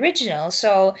as the original,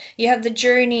 so you have the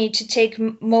journey to take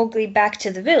Mowgli back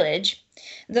to the village,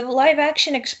 the live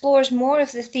action explores more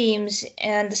of the themes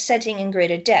and the setting in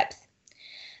greater depth.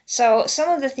 So some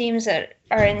of the themes that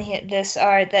are in this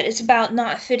are that it's about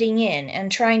not fitting in and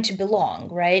trying to belong,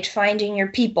 right? Finding your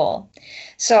people.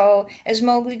 So as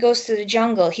Mowgli goes through the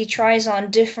jungle, he tries on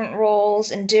different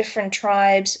roles and different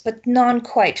tribes, but none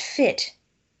quite fit.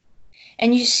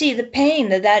 And you see the pain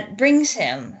that brings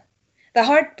him, the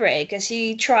heartbreak as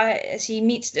he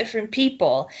meets different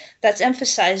people. That's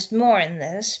emphasized more in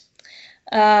this.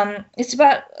 It's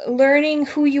about learning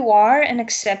who you are and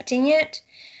accepting it.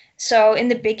 So in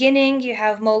the beginning, you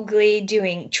have Mowgli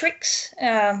doing tricks,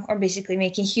 or basically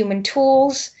making human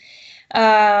tools.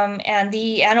 And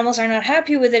the animals are not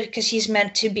happy with it because he's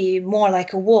meant to be more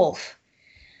like a wolf.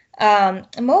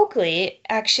 Mowgli,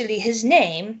 actually, his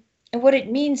name, and what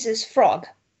it means is frog.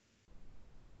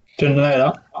 Didn't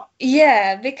know that.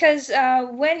 Yeah, because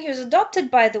when he was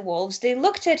adopted by the wolves, they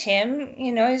looked at him,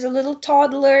 he's a little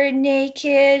toddler,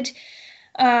 naked,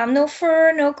 no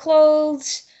fur, no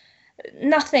clothes,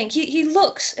 nothing. He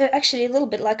looks actually a little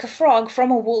bit like a frog from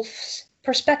a wolf's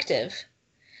perspective.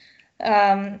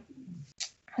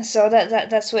 So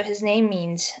that's what his name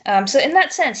means. So in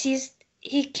that sense,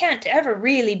 he can't ever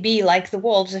really be like the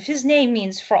wolves if his name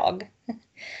means frog.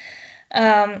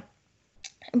 But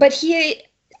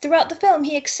throughout the film,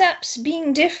 he accepts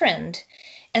being different,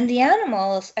 and the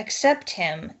animals accept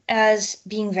him as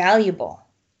being valuable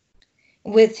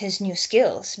with his new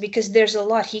skills, because there's a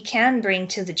lot he can bring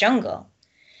to the jungle.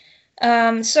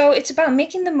 So it's about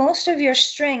making the most of your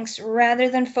strengths rather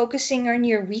than focusing on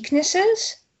your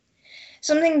weaknesses,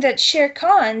 something that Shere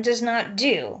Khan does not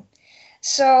do.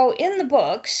 So in the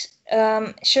books,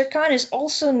 Shere Khan is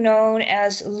also known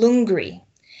as Lungri,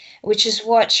 which is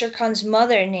what Shere Khan's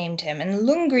mother named him. And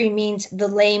Lungri means the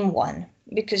lame one,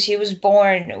 because he was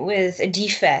born with a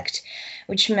defect,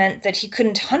 which meant that he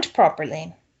couldn't hunt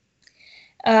properly.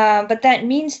 But that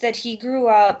means that he grew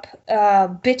up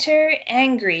bitter,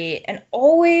 angry, and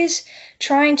always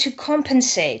trying to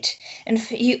compensate. And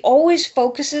he always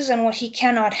focuses on what he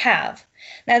cannot have.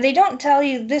 Now, they don't tell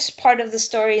you this part of the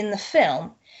story in the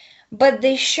film, but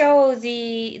they show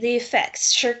the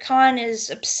effects. Shere Khan is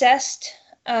obsessed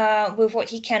with what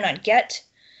he cannot get.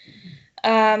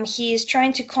 He is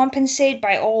trying to compensate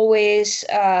by always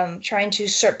trying to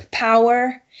usurp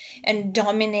power and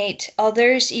dominate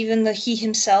others, even though he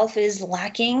himself is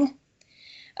lacking.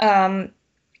 And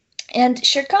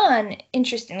Shere Khan,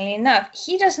 interestingly enough,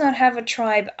 he does not have a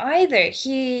tribe either.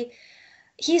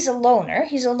 He's a loner.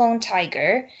 He's a lone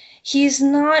tiger. He's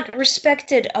not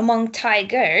respected among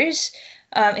tigers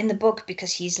in the book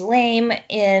because he's lame.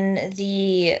 In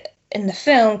the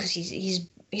film, because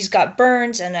he's got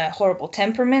burns and a horrible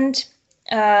temperament.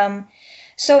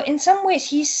 So in some ways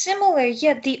he's similar,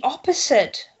 yet the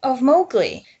opposite of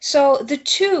Mowgli. So the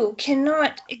two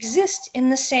cannot exist in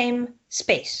the same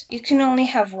space. You can only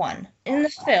have one. In the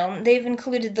film, they've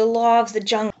included the law of the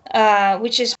jungle,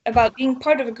 which is about being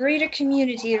part of a greater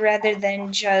community rather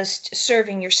than just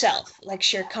serving yourself, like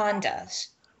Shere Khan does.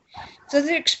 So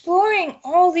they're exploring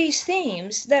all these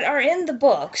themes that are in the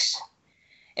books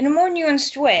in a more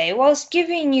nuanced way, whilst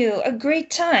giving you a great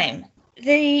time.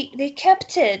 They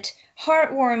kept it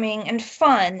heartwarming and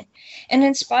fun, and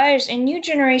inspires a new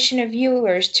generation of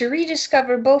viewers to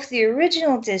rediscover both the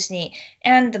original Disney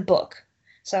and the book.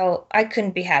 So I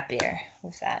couldn't be happier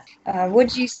with that. What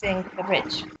do you think,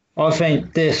 Rich? I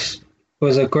think this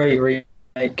was a great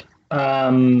remake.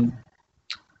 I mean,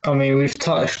 we've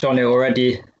touched on it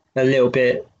already a little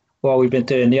bit while we've been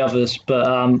doing the others, but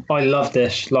I love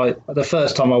this. Like, the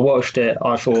first time I watched it,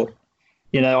 I thought,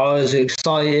 I was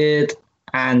excited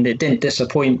and it didn't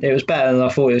disappoint. It was better than I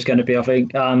thought it was going to be, I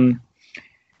think.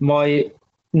 My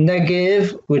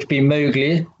negative would be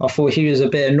Mowgli. I thought he was a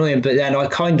bit annoying, but then I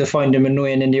kind of find him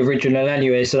annoying in the original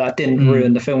anyway, so that didn't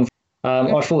ruin the film.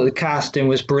 I thought the casting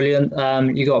was brilliant.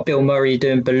 You got Bill Murray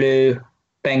doing Baloo,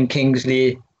 Ben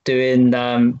Kingsley doing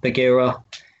Bagheera,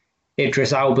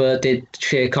 Idris Elba did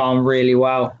Shere Khan really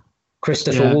well.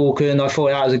 Christopher Yeah. Walken, I thought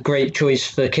that was a great choice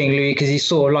for King Louis because he's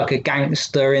sort of like a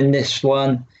gangster in this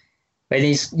one.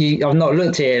 And I've not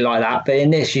looked at it like that, but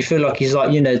in this you feel like he's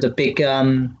like, the big,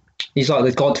 he's like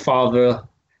the godfather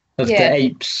of the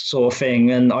apes sort of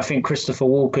thing. And I think Christopher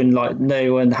Walken, like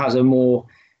no one has a more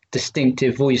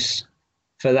distinctive voice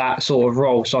for that sort of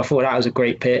role. So I thought that was a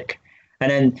great pick.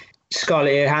 And then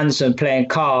Scarlett Johansson playing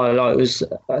Car, like, was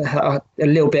a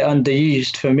little bit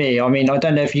underused for me. I mean, I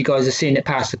don't know if you guys have seen it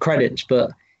past the credits,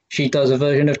 but she does a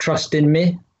version of Trust in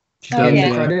Me in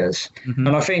the credits. Mm-hmm.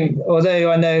 And I think,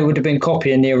 although I know it would have been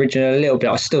copying the original a little bit,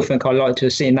 I still think I'd like to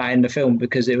have seen that in the film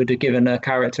because it would have given her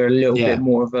character a little bit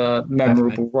more of a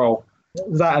memorable role.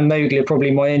 That and Mowgli are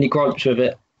probably my only gripes with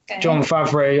it. Okay. Jon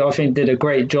Favreau, I think, did a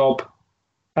great job.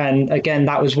 And again,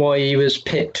 that was why he was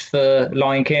picked for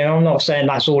Lion King. I'm not saying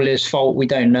that's all his fault. We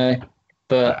don't know.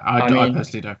 But I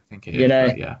personally don't think it is.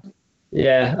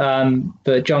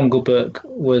 But Jungle Book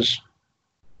was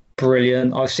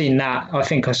brilliant. I've seen that. I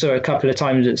think I saw it a couple of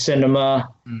times at cinema.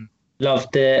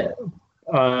 Loved it.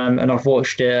 And I've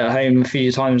watched it at home a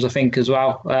few times, I think, as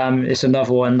well. It's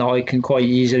another one that I can quite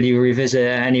easily revisit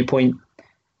at any point.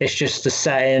 It's just the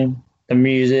setting, the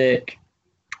music.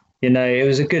 It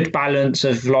was a good balance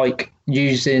of like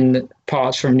using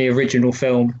parts from the original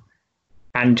film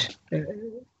and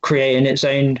creating its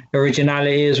own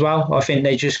originality as well. I think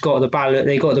they just got the balance.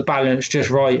 They got the balance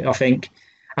just right, I think.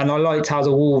 And I liked how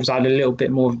the wolves had a little bit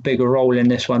more of a bigger role in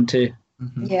this one too.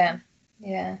 Mm-hmm.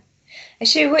 Yeah.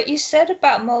 Actually, what you said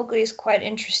about Mowgli is quite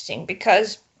interesting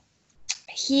because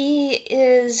he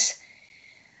is,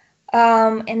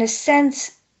 in a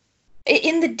sense,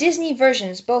 in the Disney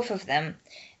versions, both of them,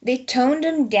 they toned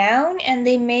him down and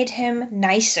they made him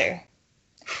nicer.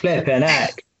 Flippin'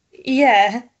 heck.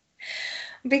 Yeah.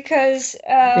 Because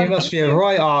he must be a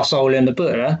right arsehole in the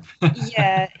book, huh?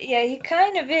 yeah, he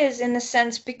kind of is in a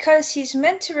sense because he's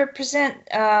meant to represent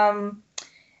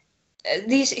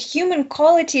these human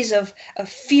qualities of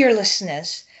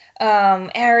fearlessness,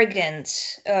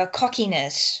 arrogance,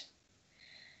 cockiness,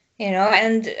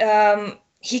 and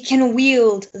he can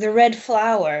wield the red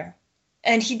flower.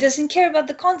 And he doesn't care about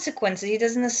the consequences. He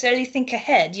doesn't necessarily think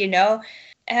ahead,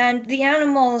 And the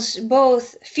animals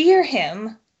both fear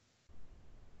him,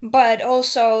 but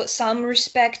also some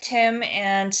respect him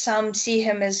and some see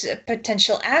him as a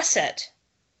potential asset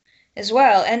as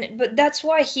well. But that's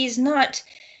why he's not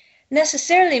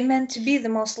necessarily meant to be the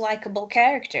most likable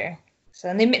character.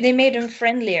 So they made him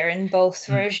friendlier in both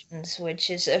versions, which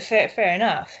is fair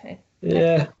enough.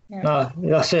 Yeah. No,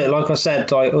 that's it. Like I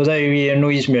said, although he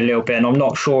annoys me a little bit, and I'm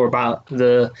not sure about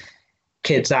the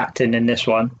kids acting in this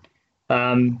one,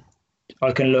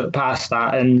 I can look past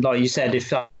that. And like you said, if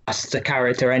that's the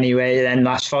character anyway, then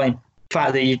that's fine. The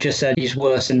fact that you just said he's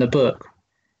worse in the book.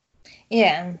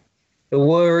 Yeah. It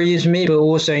worries me, but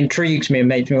also intrigues me and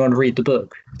makes me want to read the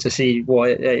book to see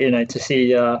what, to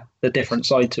see the different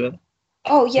side to it.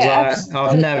 Oh yeah, I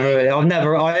own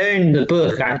the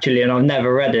book actually, and I've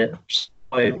never read it. So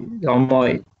I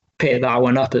might pick that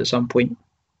one up at some point.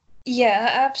 Yeah,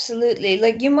 absolutely.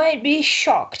 Like you might be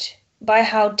shocked by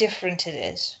how different it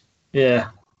is. Yeah.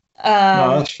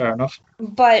 No, that's fair enough.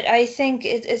 But I think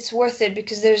it's worth it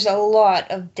because there's a lot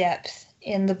of depth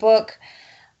in the book,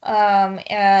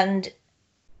 and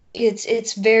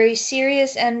it's very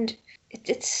serious and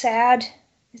it's sad.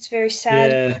 It's very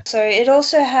sad. Yeah. So it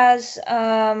also has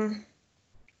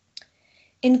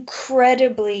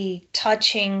incredibly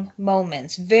touching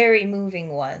moments, very moving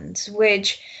ones,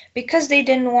 which, because they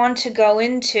didn't want to go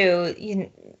into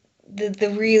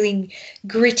the really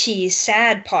gritty,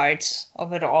 sad parts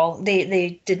of it all,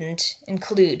 they didn't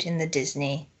include in the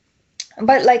Disney.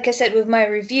 But like I said with my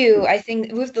review, I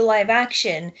think with the live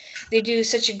action, they do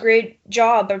such a great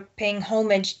job of paying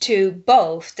homage to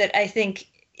both that I think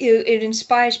it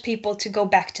inspires people to go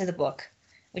back to the book,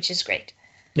 which is great.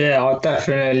 Yeah, I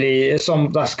definitely.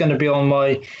 That's going to be on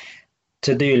my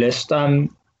to-do list.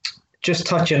 Just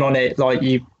touching on it, like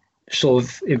you sort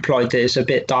of implied that it's a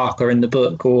bit darker in the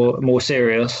book or more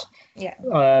serious. Yeah.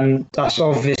 That's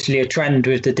obviously a trend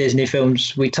with the Disney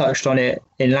films. We touched on it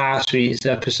in last week's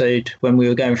episode when we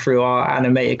were going through our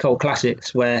animated cult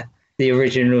classics, where the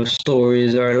original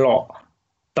stories are a lot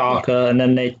darker, and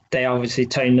then they obviously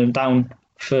tone them down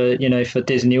for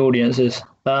Disney audiences.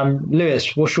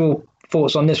 Lewis, what's your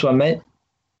thoughts on this one, mate?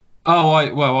 I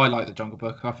like the Jungle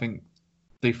Book. I think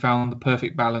they found the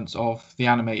perfect balance of the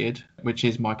animated, which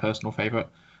is my personal favourite.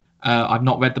 I've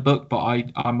not read the book, but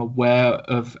I'm aware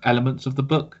of elements of the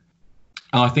book.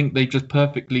 And I think they just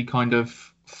perfectly kind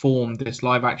of formed this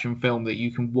live action film that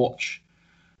you can watch.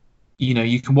 You know,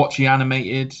 you can watch the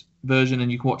animated version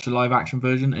and you can watch the live action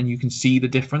version, and you can see the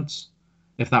difference,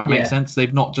 if that makes sense.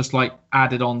 They've not just like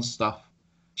added on stuff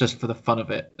just for the fun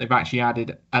of it. They've actually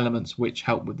added elements which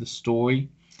help with the story.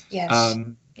 Yes.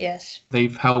 Yes.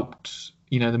 They've helped,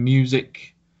 the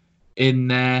music in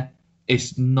there.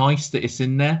 It's nice that it's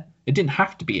in there. It didn't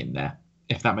have to be in there,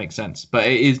 if that makes sense, but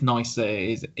it is nice that it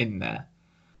is in there.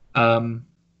 And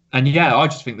yeah, I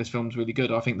just think this film's really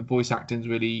good. I think the voice acting's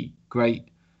really great.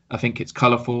 I think it's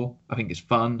colourful. I think it's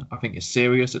fun. I think it's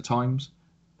serious at times.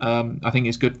 I think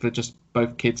it's good for just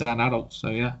both kids and adults. So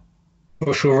yeah.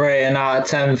 What's your rating out of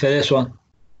 10 for this one?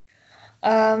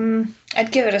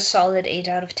 I'd give it a solid 8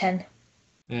 out of 10.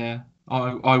 Yeah,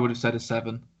 I would have said a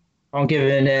 7. I'm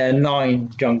giving it a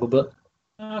 9, Jungle Book.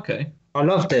 Okay. I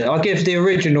loved it. I'll give the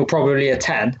original probably a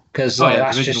 10 because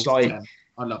that's just like 10.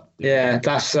 I love it. Yeah,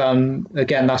 that's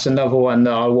again, that's another one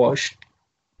that I watched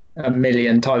a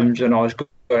million times when I was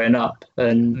growing up,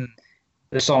 and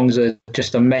the songs are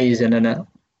just amazing in it.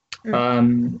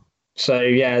 So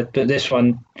yeah, but this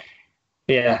one,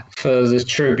 yeah, for the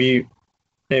tribute,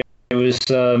 it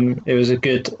was a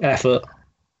good effort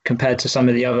compared to some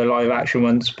of the other live action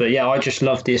ones. But yeah, I just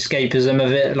love the escapism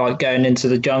of it, like going into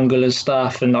the jungle and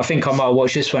stuff. And I think I might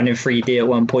watch this one in 3D at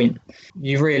one point.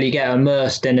 You really get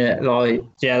immersed in it. Like,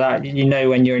 yeah, that,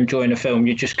 when you're enjoying a film,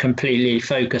 you're just completely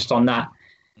focused on that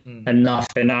and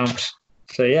nothing else.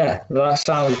 So yeah, that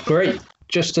sounds great.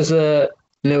 Just as a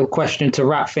little question to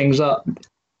wrap things up,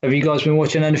 have you guys been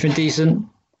watching anything decent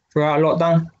throughout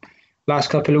lockdown last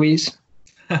couple of weeks?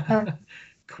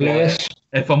 Lewis?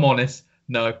 If I'm honest,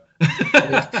 no.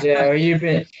 Yeah, you've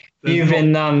been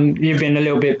a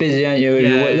little bit busy, haven't you?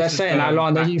 Yeah, that's saying how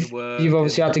long that you've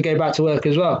obviously had to go back to work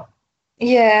as well.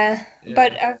 Yeah,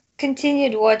 but I've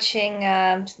continued watching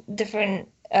different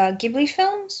Ghibli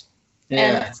films,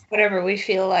 and whatever we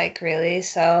feel like, really.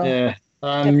 So yeah,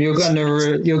 you're gonna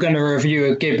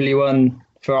review a Ghibli one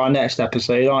for our next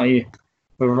episode, aren't you?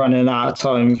 We're running out of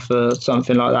time for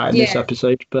something like that in this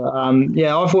episode. But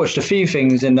I've watched a few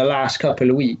things in the last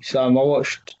couple of weeks. I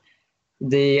watched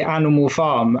the Animal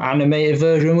Farm animated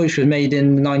version, which was made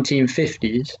in the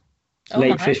 1950s,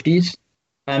 late 50s.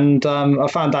 And I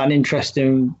found that an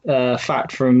interesting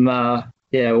fact from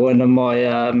one of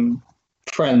my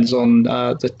friends on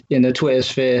in the Twitter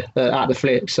sphere at the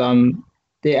Flicks.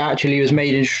 It actually was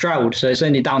made in Stroud, so it's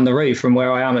only down the road from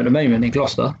where I am at the moment in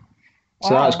Gloucester.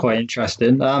 So that's quite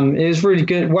interesting. It was really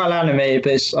good, well animated,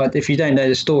 but it's, if you don't know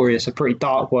the story, it's a pretty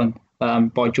dark one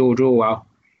by George Orwell.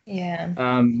 Yeah.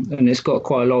 And it's got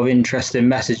quite a lot of interesting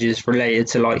messages related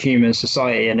to like human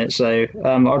society in it. So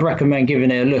I'd recommend giving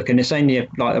it a look. And it's only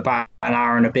like about an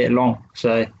hour and a bit long,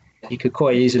 so you could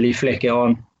quite easily flick it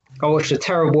on. I watched a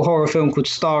terrible horror film called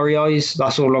Starry Eyes.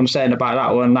 That's all I'm saying about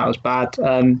that one. That was bad.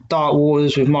 Dark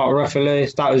Waters with Mark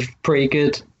Ruffalo. That was pretty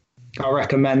good. I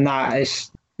recommend that.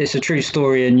 It's a true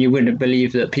story, and you wouldn't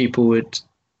believe that people would,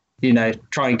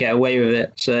 try and get away with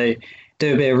it. So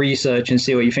do a bit of research and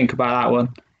see what you think about that one.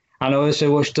 And I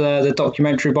also watched the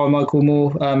documentary by Michael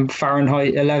Moore,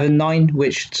 Fahrenheit 11/9,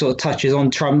 which sort of touches on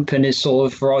Trump and his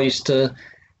sort of rise to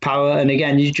power. And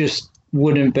again, you just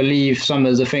wouldn't believe some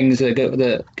of the things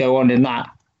that go on in that.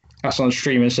 That's on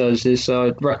streaming services, so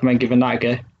I'd recommend giving that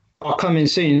a go. Coming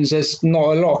soon, there's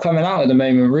not a lot coming out at the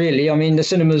moment, really. I mean, the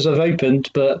cinemas have opened,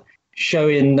 but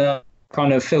showing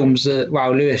kind of films that,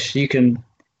 wow, Lewis, you can...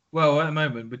 Well, at the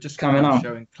moment, we're just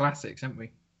showing classics, haven't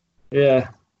we? Yeah.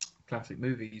 Classic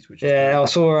movies. I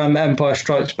saw Empire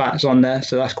Strikes Back's on there,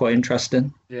 so that's quite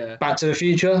interesting. Yeah. Back to the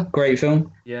Future, great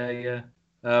film. Yeah.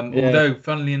 Although,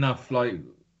 funnily enough, like,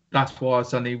 that's why I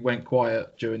suddenly went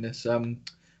quiet during this.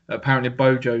 Apparently,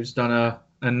 Bojo's done an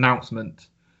announcement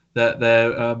that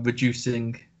they're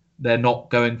they're not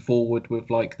going forward with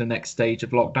like the next stage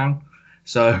of lockdown.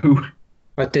 So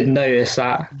I didn't notice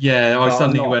that. Yeah, I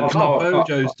suddenly went,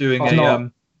 Bojo's doing a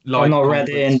live. I've not read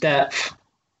it in depth.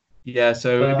 Yeah,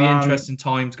 so it'll be interesting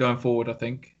times going forward, I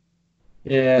think.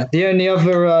 Yeah, the only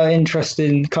other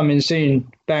interesting coming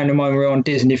soon, bearing in mind we're on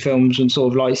Disney films and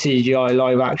sort of like CGI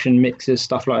live action mixes,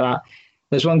 stuff like that.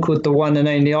 There's one called The One and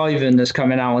Only Ivan that's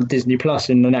coming out on Disney Plus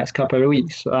in the next couple of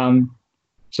weeks.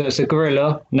 So it's a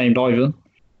gorilla named Ivan.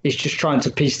 He's just trying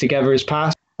to piece together his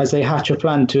past as they hatch a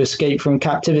plan to escape from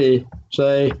captivity.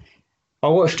 So I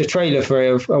watched a trailer for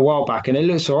it a while back and it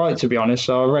looks all right, to be honest.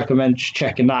 So I recommend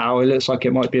checking that out. It looks like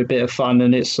it might be a bit of fun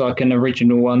and it's like an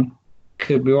original one.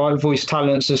 Could be right. Voice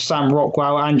talents of Sam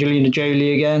Rockwell, Angelina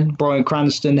Jolie again, Bryan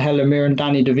Cranston, Helen Mirren,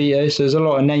 Danny DeVito. So there's a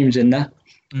lot of names in there.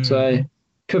 So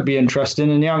could be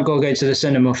interesting. And you haven't got to go to the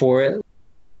cinema for it.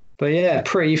 But yeah,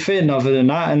 pretty thin other than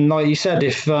that. And like you said,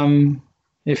 if that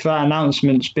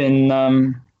announcement's been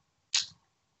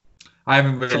I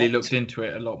haven't really looked into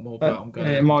it a lot more, but I'm going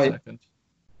to in a second.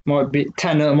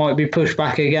 Tenet might be pushed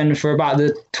back again for about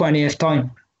the 20th time.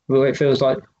 It feels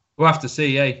like. We'll have to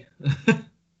see, eh?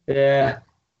 Yeah.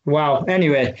 Wow.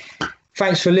 Anyway,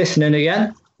 thanks for listening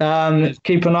again.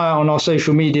 Keep an eye out on our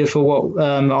social media for what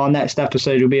our next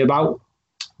episode will be about.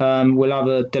 We'll have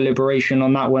a deliberation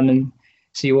on that one and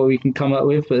see what we can come up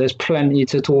with. But there's plenty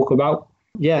to talk about.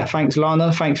 Yeah. Thanks,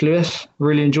 Lana. Thanks, Lewis.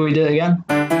 Really enjoyed it again.